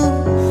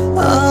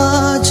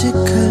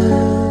आजकल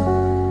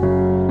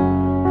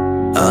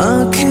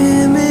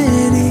आंखें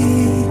मेरी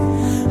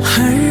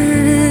हर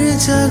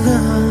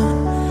जगह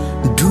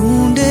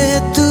ढूंढे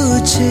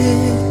तुझे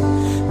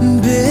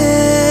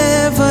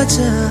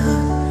बेवजह।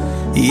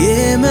 ये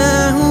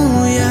मैं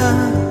हूँ या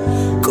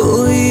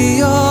कोई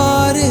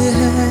और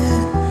है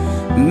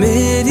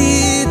मेरी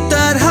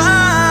तरह,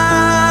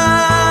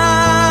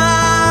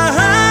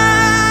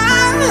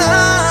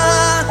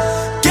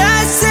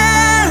 कैसे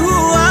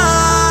हुआ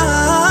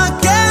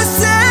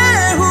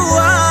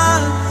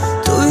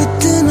तू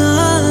इतना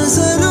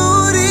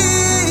जरूरी,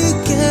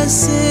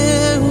 कैसे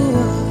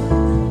हुआ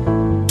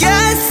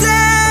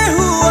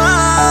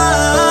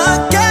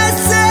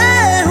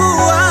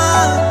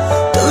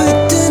तू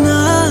इतना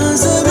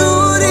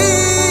जरूरी,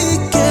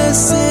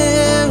 कैसे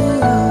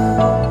हुआ।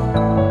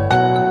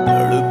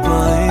 पढ़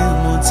पाए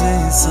मुझे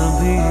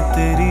सभी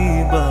तेरी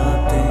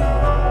बातें,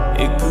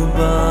 एक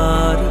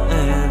बार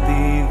ऐ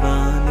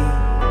दीवानी,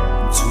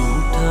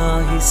 झूठा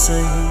ही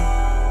सही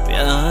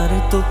प्यार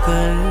तो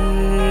कर।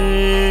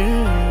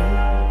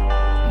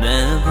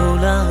 मैं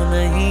भूला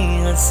नहीं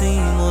हंसी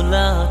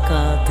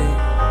मुलाकातें,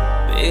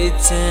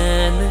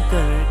 बेचैन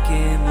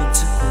करके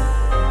मुझको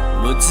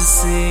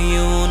मुझसे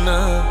यूं ना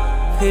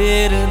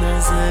फेर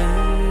नजर।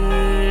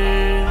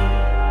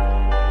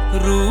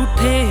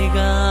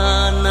 रूठेगा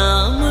ना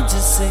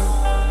मुझसे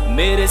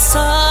मेरे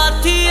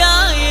साथिया,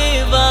 ये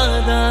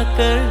वादा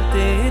कर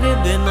तेरे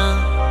बिना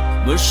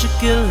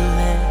मुश्किल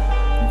है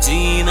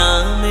जीना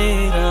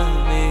मेरा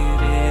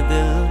मेरे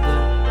दिल पर।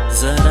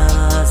 जरा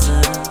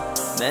जरा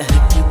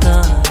महकता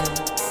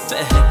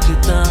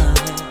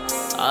है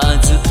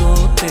आज तो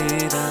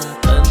तेरा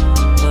तन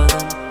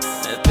बदन।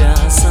 मैं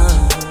प्यासा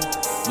हूँ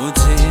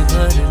मुझे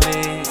भर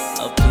ले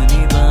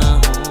अपनी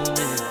बाहों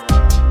में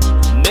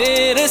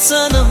मेरे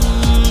सनम।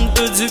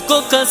 तुझको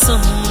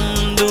कसम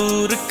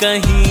दूर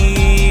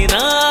कहीं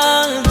ना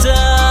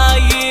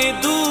जाए,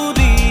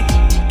 दूरी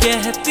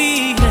कहती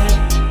है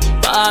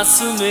पास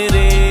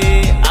मेरे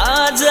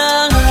आ जा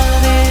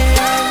रे।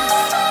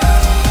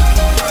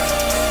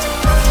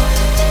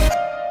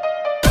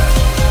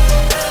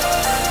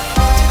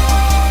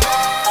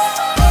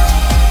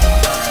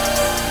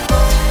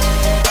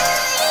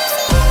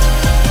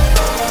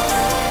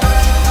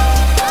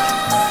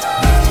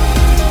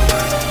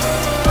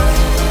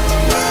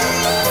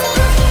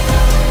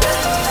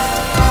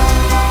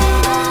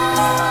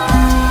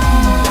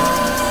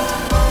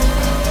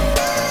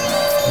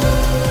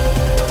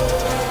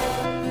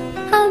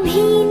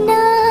 अभी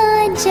ना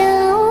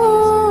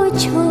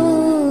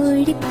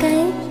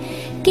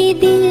कि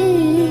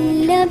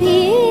दिल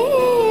अभी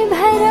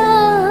भरा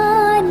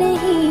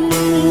नहीं।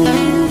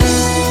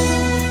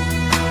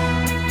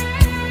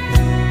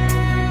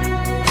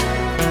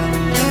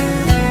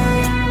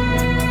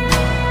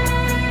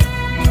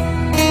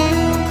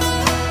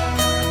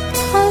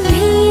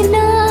 अभी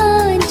ना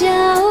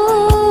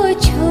जाओ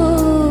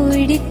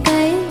छोड़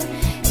कर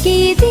कि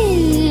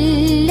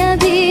दिल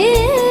अभी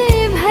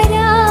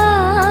भरा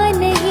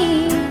नहीं।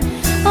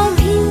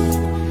 अभी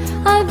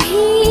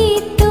अभी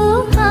तो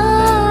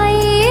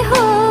आए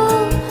हो,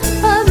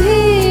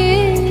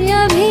 अभी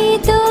अभी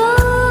तो।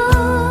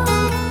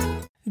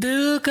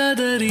 दिल का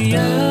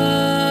दरिया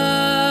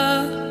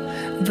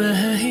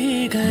बह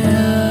ही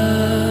गया,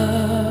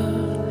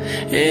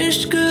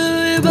 इश्क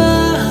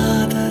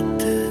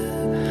इबादत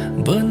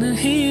बन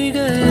ही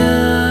गया।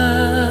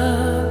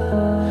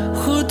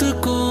 खुद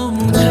को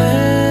मुझे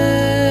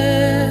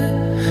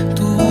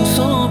तू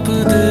सौंप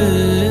दे,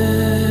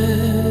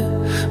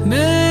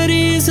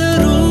 मेरी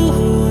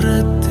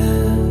जरूरत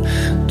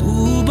तू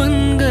बन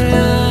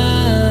गया।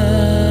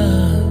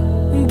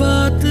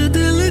 बात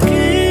दिल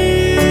की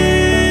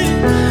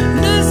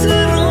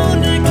नजरों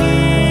ने की,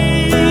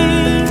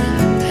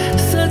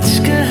 सच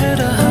कह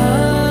रहा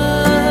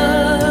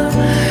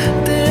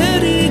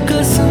तेरी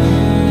कसम।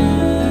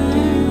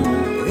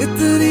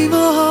 इतनी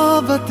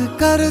मोहब्बत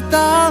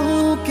करता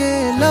हूँ कि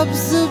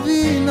लफ्ज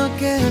भी न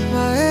कह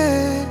पाए।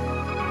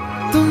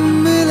 तुम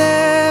मिले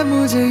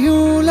मुझे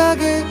यूं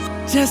लगे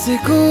जैसे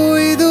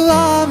कोई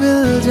दुआ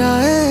मिल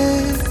जाए।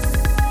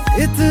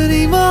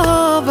 इतनी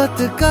मोहब्बत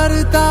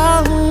करता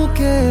हूँ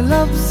कि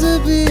लफ्ज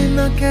भी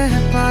न कह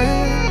पाए।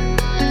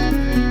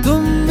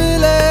 तुम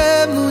मिले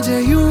मुझे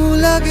यूं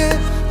लगे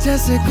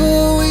जैसे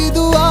कोई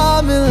दुआ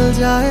मिल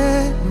जाए।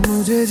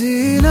 मुझे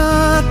जीना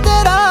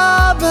तेरा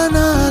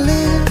बना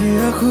ले,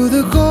 या खुद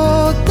को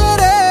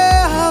तेरे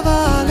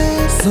हवाले।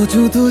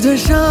 सोचूं तुझे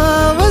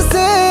शाम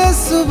से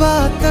सुबह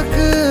तक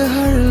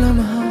हर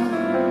लम्हा।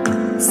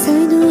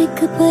 सानू एक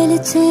पल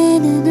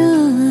चैन ना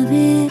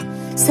आवे,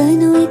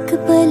 सानू एक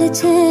पल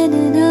चैन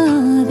ना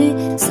आवे।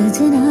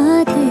 सजना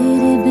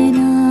तेरे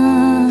बिना,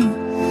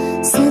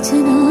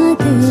 सजना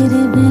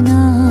तेरे बिना।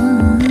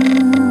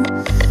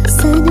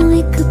 सानू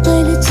एक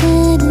पल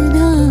चैन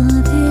ना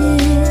आवे,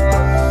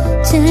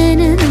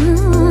 चैन ना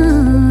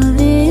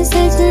आवे।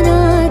 सजना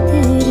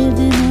तेरे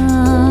बिना,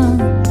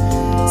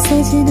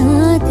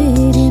 सजना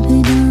तेरे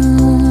बिना।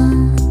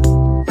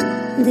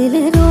 दिल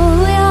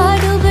रोया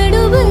डूब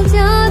डूब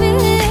जावे,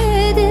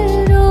 दिल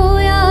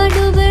रोया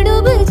डूब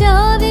डूब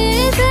जावे।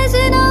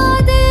 सजना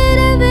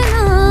तेरे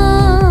बिना,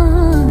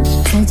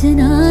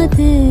 सजना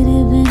तेरे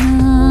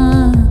बिना,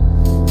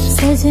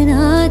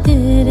 सजना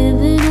तेरे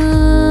बिना।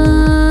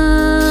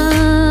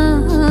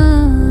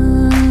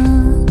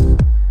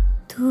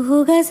 तू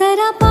होगा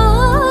जरा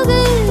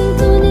पागल,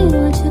 तूने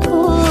मुझको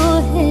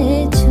है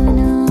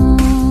चुना।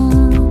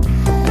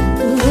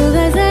 तू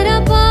होगा जरा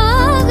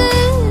पागल,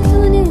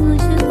 तूने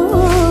मुझको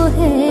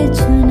है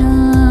चुना।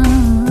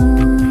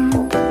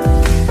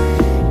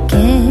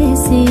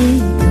 कैसे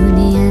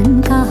तूने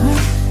अनकहा,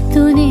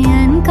 तूने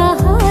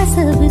अनकहा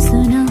सब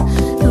सुना।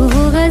 तू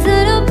होगा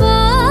जरा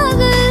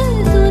पागल,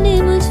 तूने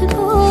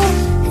मुझको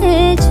है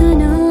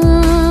चुना।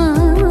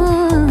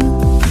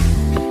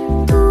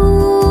 तू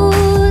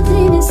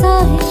दिन सा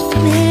है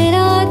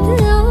मेरा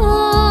आना,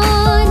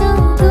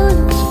 दोनों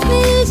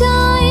मिल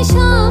जाए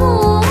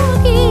शामों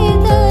की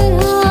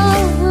तरह।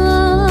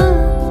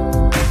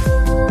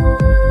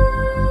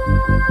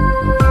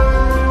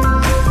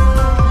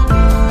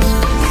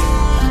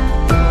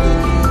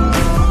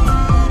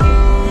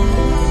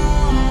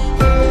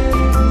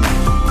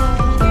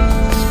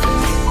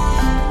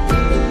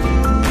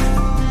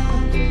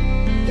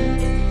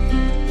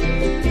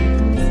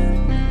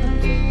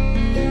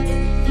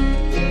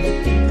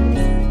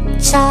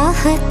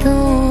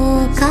 चाहतों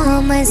का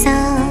मजा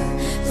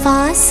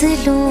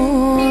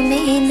फासलों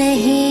में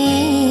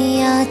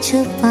नहीं, आ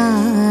छुपा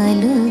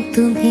लूं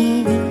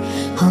तुम्हें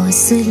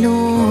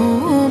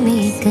हौसलों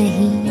में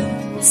कहीं।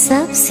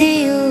 सबसे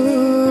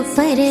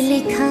ऊपर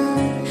लिखा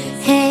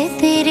है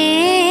तेरे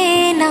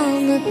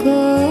नाम को,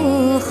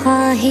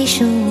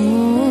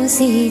 ख्वाहिशों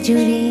से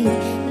जुड़े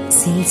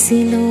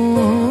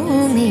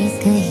सिलसिलों में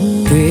कहीं।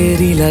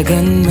 तेरी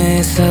लगन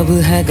में सब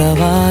है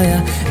गवाया,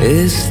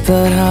 इस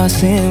तरह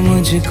से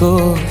मुझको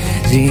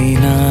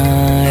जीना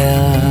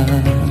आया।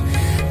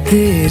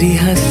 तेरी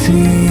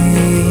हंसी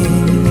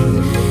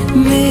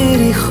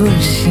मेरी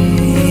खुशी,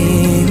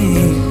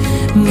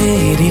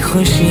 मेरी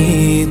खुशी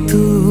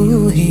तू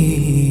ही।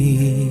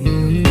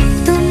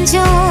 तुम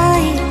जो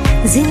आए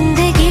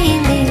जिंदगी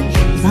में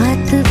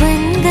बात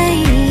बन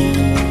गई।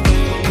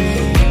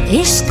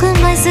 इश्क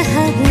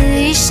मजहब,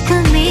 इश्क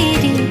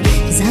मेरी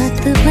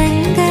जात बन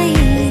गई।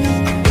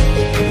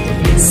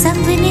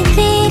 सपने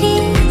तेरी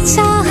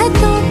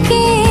चाहतों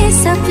के,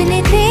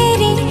 सपने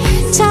तेरी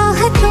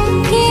चाहतों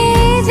के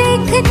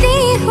देखती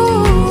हूँ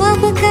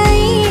अब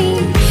कई।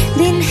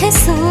 दिन है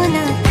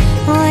सोना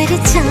और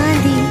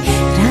चांदी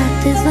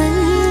रात बन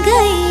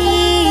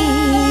गई।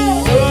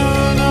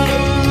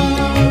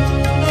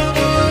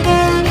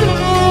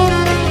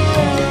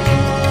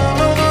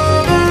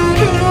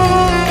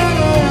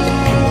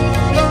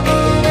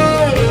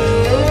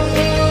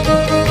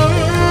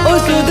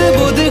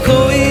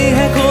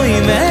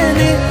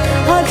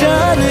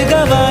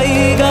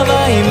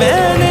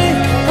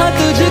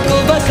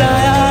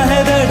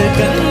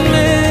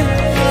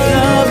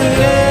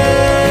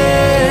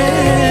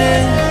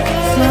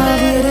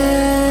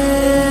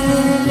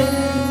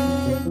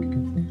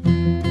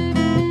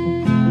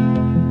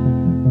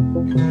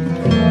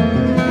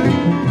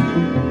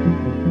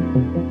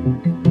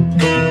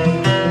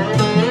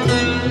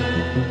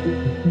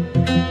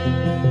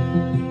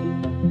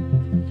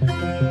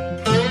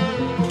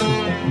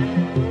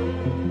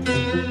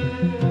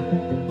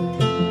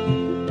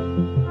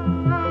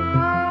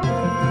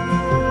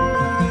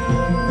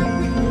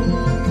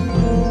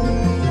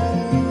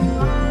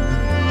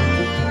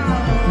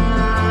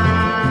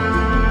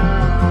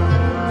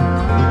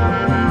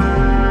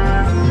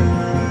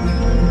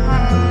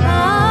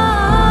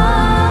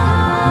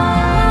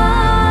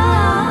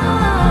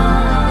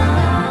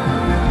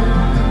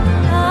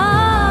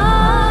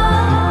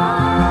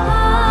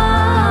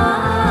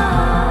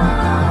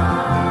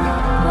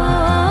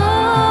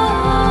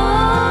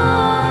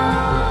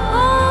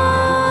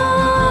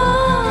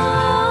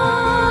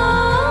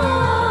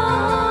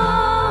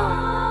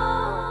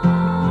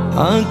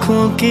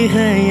 आँखों की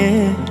है ये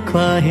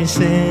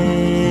ख्वाहिशें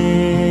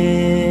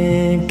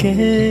के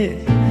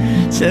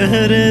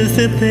चेहरे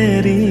से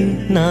तेरी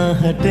ना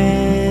हटे,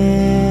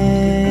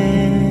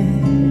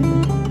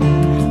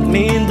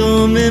 नींदों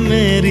में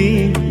मेरी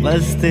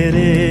बस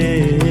तेरे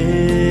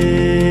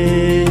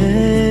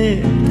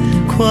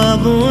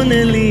ख्वाबों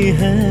ने ली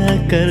है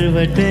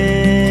करवटे।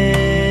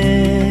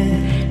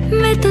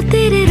 मैं तो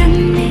तेरे रंग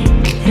में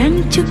रंग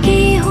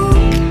चुकी हूँ,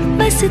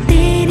 बस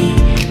तेरी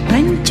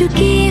बन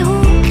चुकी हूँ।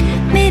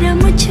 मेरा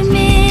मुझ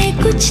में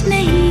कुछ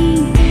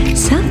नहीं,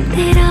 सब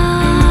तेरा।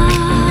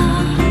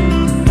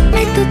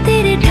 मैं तो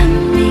तेरे ढंग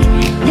में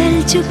ढल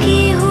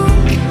चुकी हूँ,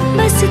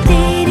 बस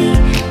तेरी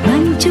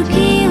बन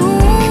चुकी हूँ।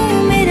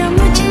 मेरा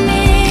मुझ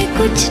में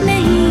कुछ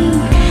नहीं,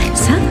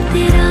 सब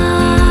तेरा,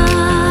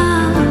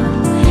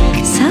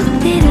 सब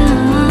तेरा।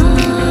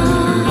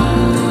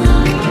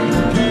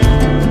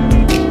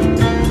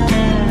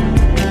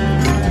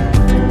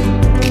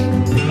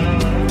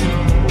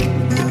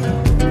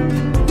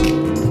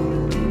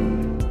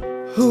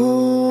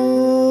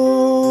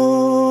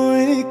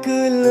 एक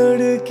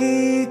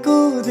लड़की को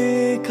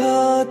देखा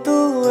तो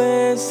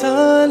ऐसा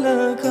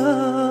लगा,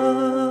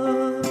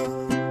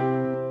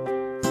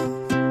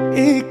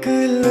 एक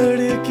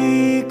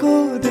लड़की को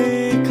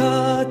देखा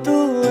तो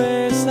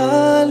ऐसा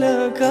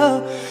लगा,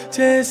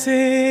 जैसे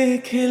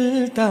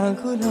खिलता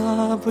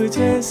गुलाब,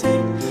 जैसे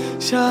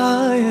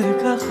शायर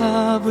का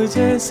ख्वाब,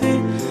 जैसे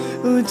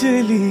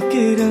उजली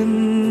किरण,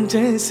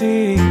 जैसे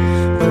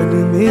मन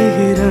में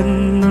हिरन,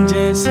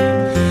 जैसे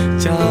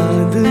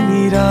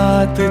चांदनी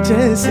रात,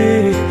 जैसे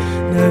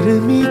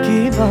नरमी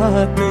की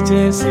बात,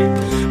 जैसे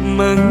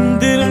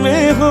मंदिर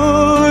में हो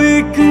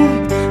एक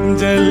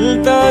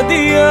जलता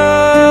दिया।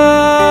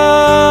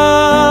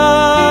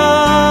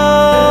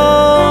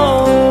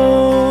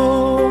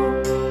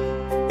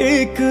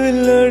 एक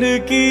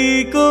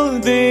लड़की को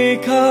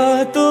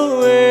देखा तो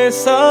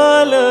ऐसा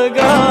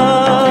लगा,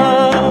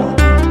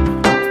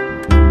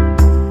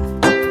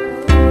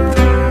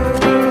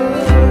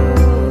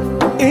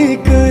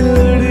 एक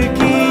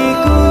लड़की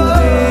को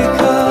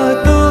देखा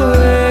तो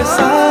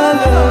ऐसा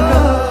लगा।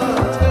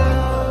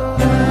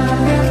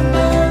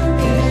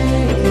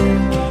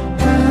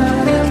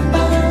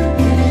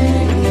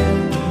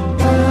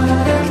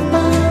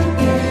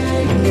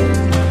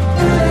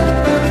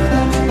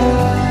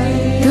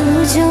 तू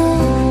जो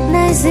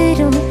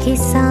नजरों के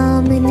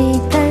सामने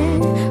कल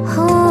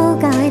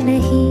होगा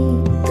नहीं,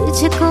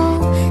 तुझको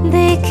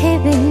देखे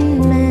बिन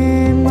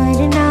मैं मर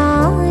ना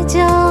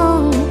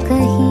जाऊं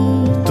कहीं।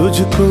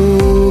 तुझको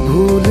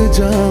भूल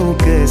जाऊं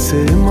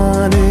कैसे,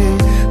 माने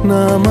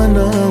ना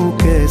मनाऊं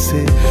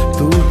कैसे,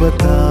 तू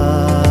बता।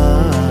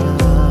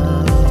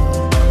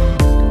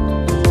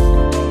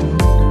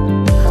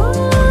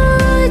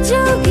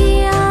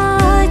 जोगिया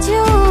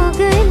जोग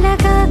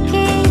लगा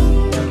के,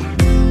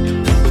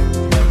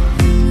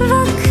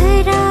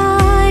 वखरा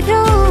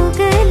रोग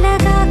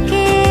लगा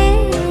के,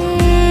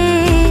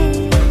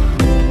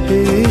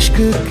 इश्क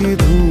की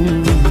धूम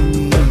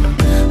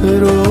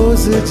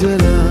रोज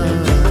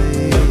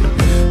जलाए,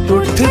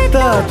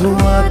 उठता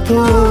धुआं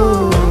तो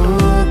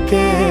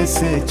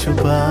कैसे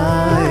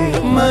छुपाए।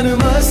 मन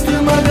मस्त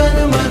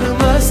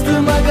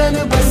मगन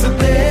बस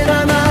तेरा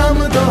नाम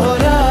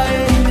दोहराए।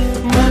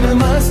 मन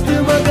मस्त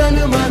मगन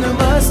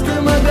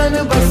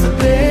बस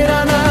तेरा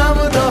नाम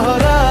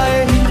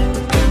दोहराए।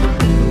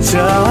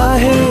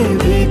 चाहे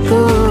भी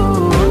तो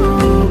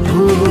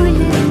भूल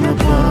न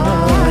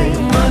पाए।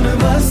 मन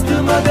मस्त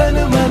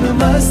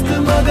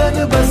मगन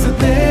बस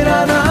तेरा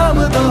नाम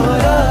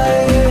दोहराए।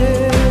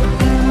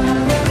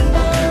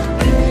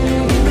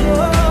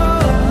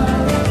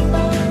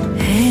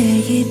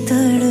 ये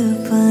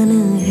तड़पन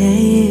है,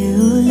 ये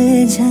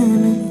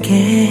उलझन,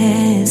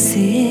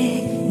 कैसे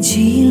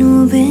जी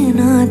लूं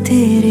बिना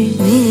तेरे।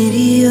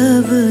 मेरी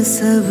अब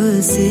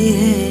सबसे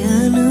है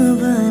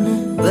अनबन,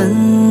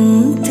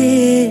 बनते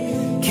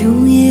क्यों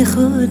ये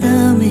खुदा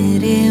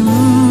मेरे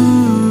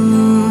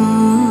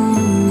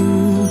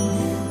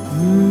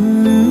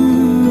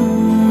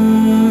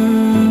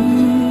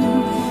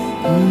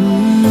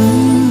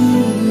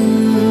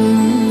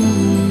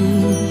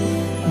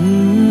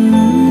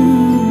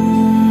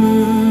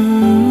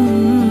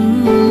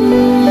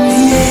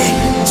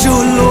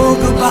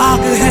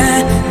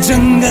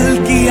जंगल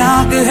की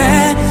आग है,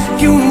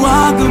 क्यों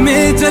आग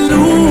में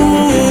जलूं।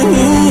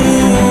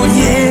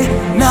 ये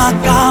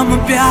नाकाम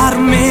प्यार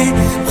में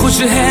खुश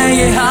है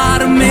ये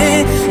हार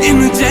में,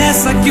 इन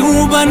जैसा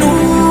क्यों बनूं।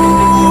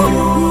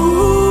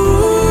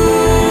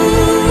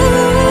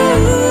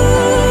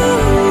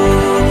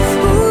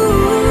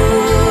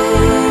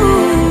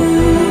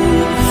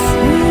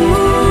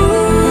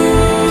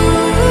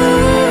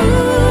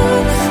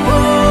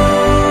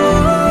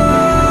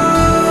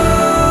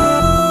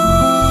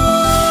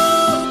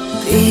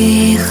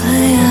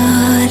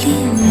 ख्याली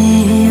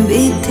में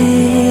भी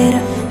तेरा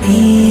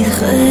ही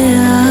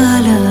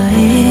ख्याल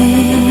आए,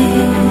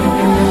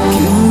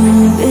 क्यों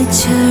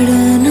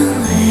बिछड़ना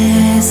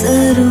है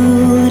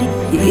जरूर।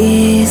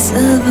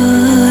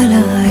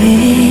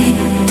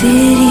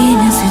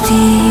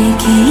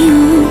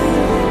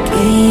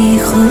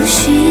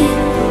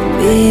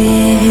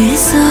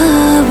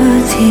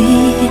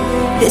 भी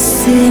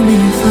हिस्से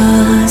में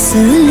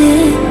फासले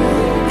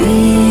भी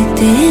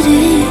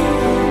तेरे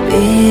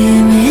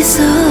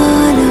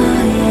बेमिसाल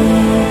आए।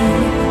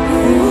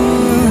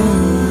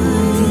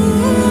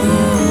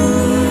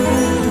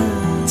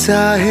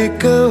 चाहे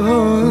कहो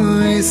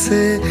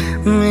इसे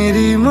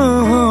मेरी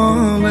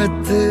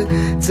मोहब्बत,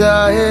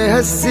 चाहे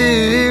हंसी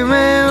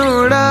में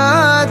उड़ा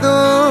दो।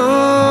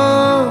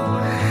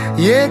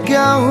 ये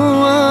क्या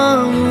हुआ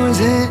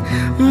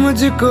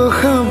मुझको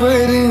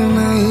खबर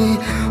नहीं,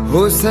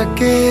 हो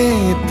सके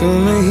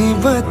तुम ही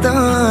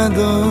बता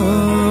दो।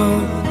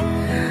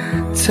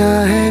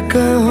 चाहे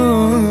कहो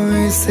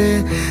इसे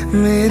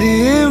मेरी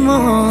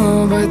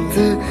मोहब्बत,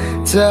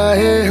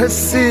 चाहे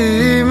हंसी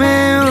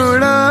में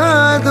उड़ा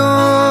दो।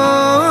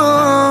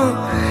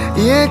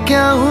 ये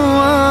क्या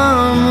हुआ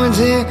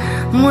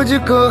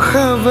मुझको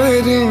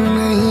खबर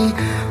नहीं,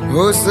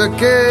 हो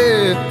सके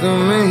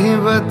तुम ही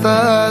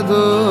बता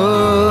दो।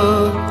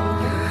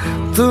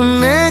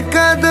 तुमने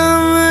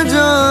कदम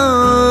जो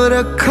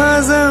रखा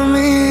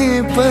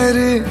ज़मीं पर,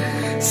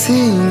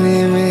 सीने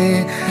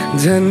में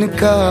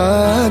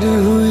झनकार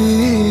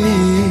हुई।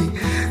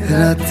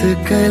 रात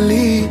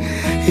कली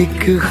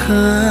एक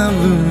ख्वाब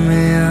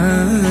में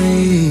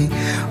आई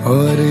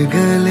और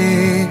गले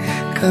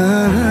का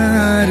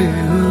हार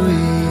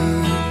हुई।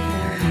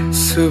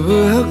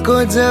 सुबह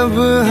को जब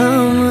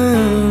हम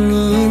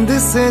नींद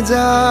से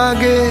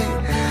जागे,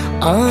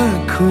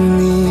 आँखों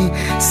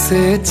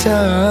से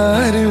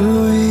चार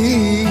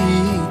हुई।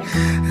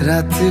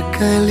 रात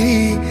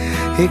कली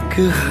एक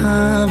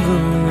ख्वाब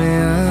में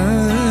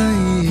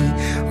आई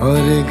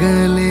और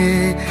गले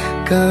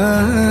का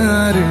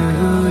हार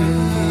हुई।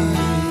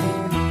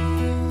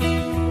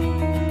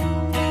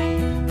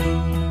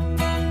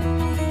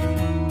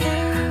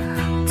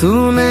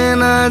 तूने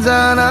ना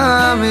जाना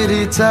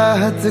मेरी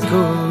चाहत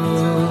को,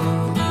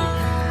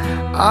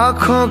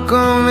 आँखों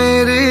को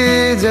मेरी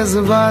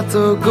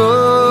जज्बातों को।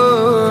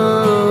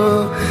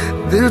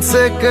 दिल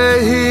से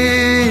कही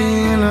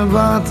इन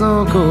बातों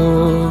को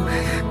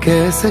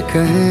कैसे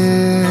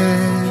कहें,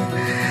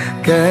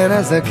 कह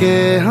न सके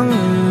हम।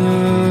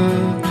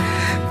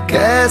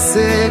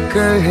 कैसे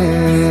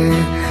कहें,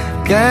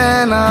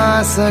 कह ना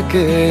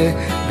सके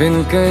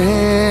बिन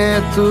कहे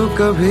तू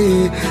कभी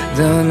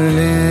जान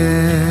ले।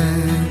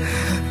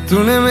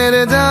 तूने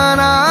मेरे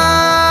जाना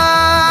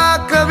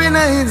कभी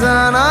नहीं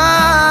जाना,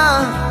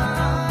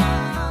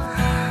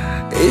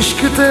 इश्क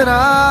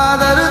तेरा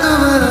दर्द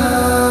भरा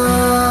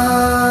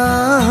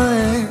है।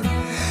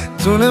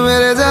 तूने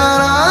मेरे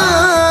जाना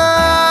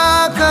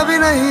कभी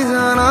नहीं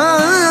जाना,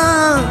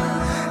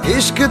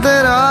 इश्क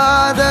तेरा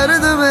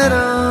दर्द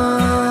मेरा।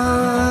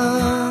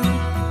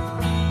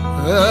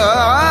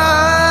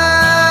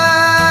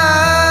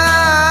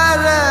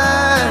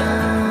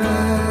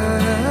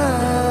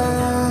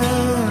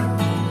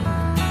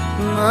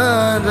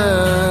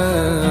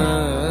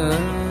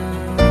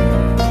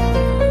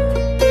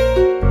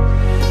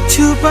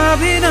 छुपा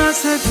भी ना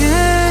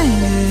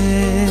सकेंगे,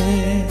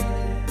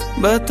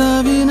 बता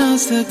भी ना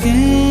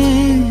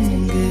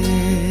सकेंगे,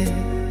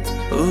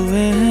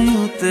 हुए हैं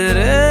यूं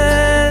तेरे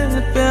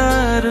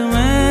प्यार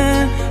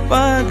में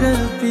पागल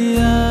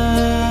पिया।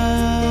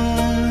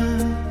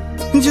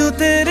 जो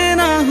तेरे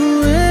ना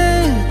हुए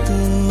तो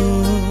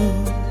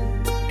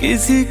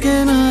किसी के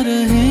ना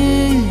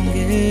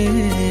रहेंगे,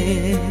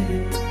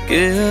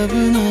 कि अब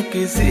ना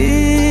किसी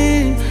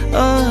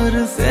और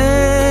से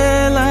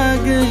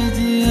लागे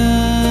जिया।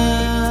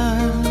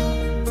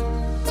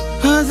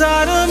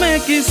 हजारों में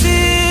किसी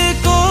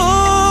को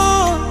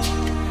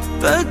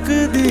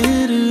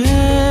तकदीर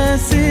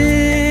ऐसी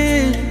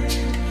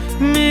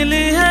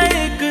मिली है,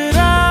 एक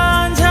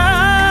रांझा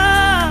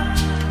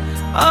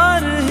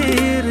और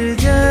हीर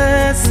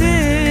जैसी।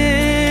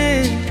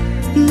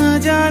 न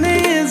जाने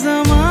ये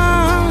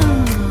ज़माना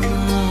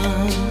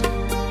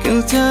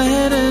क्यों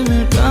चाहे रे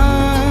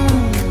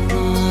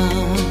मिटाना।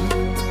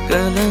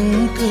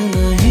 कलंक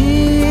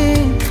नहीं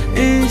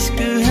इश्क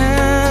है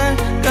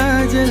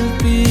काजल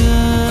पिया,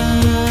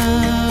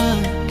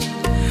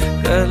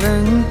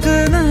 कलंक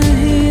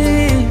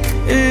नहीं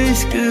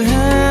इश्क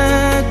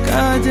है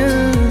काजल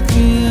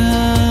पिया।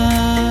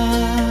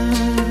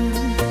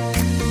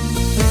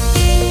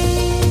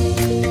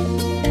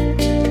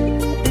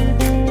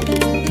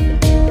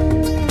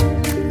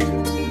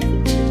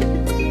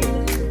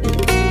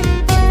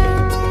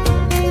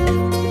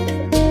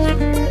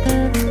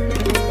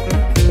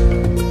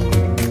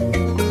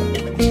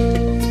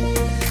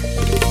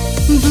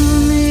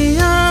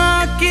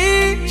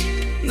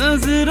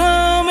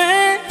 नजरों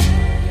में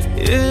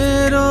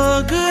ये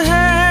रोग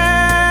है,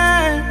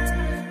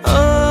 ओ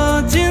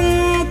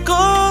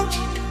जिनको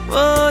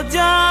वो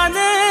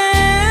जाने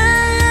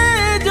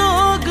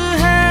जोग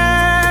है।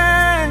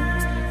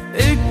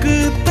 एक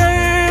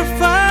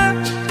तरफा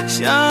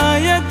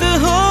शायद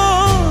हो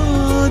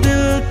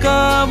दिल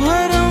का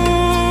भरम,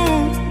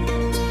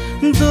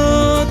 दो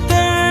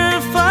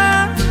तरफा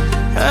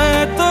है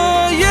तो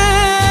ये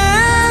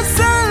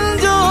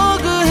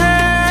संजोग है।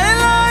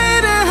 लाए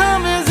रे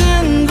हमें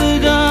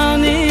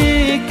जिंदगानी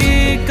की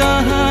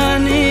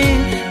कहानी,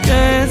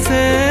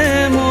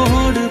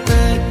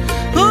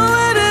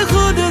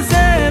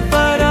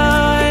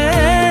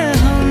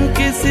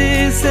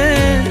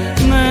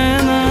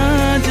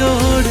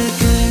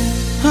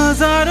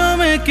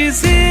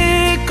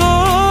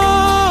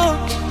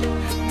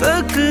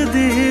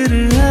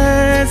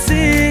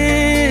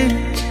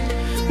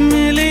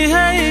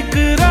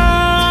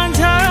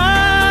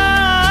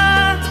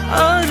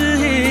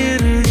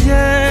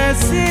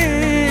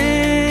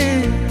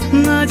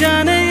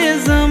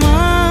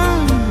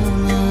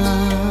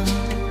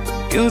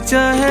 क्यों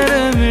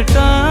चेहरे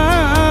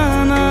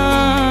मिटाना,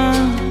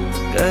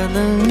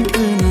 कलंक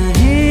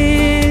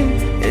नहीं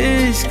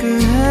इश्क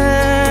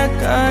है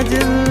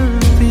काजल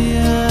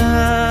पिया,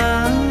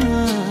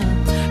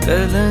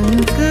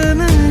 कलंक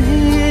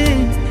नहीं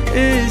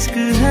इश्क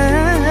है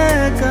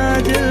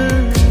काजल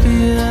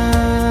पिया।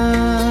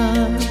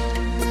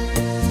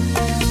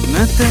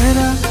 मैं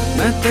तेरा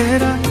मैं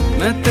तेरा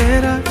मैं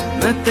तेरा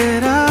मैं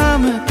तेरा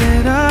मैं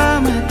तेरा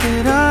मैं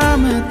तेरा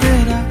मैं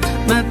तेरा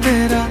मैं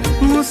तेरा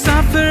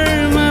मुसाफिर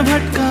मैं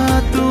भटका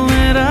तू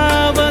मेरा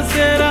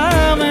बसेरा,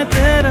 मैं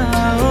तेरा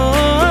ओ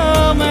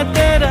मैं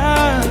तेरा,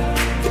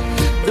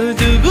 तू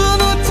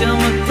जुगनू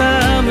चमकता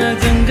मैं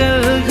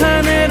जंगल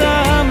घनेरा,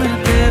 मैं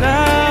तेरा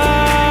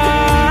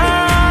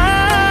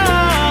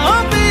ओ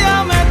पिया,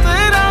 मैं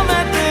तेरा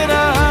मैं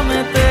तेरा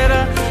मैं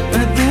तेरा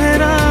मैं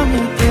तेरा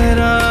मैं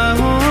तेरा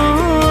ओ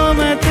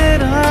मैं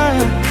तेरा।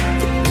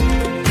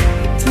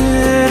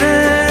 तेरे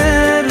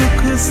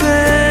रुख से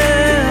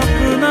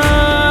अपना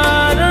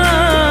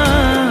रास्ता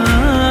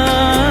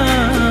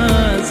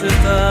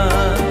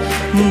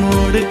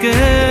मोड़ के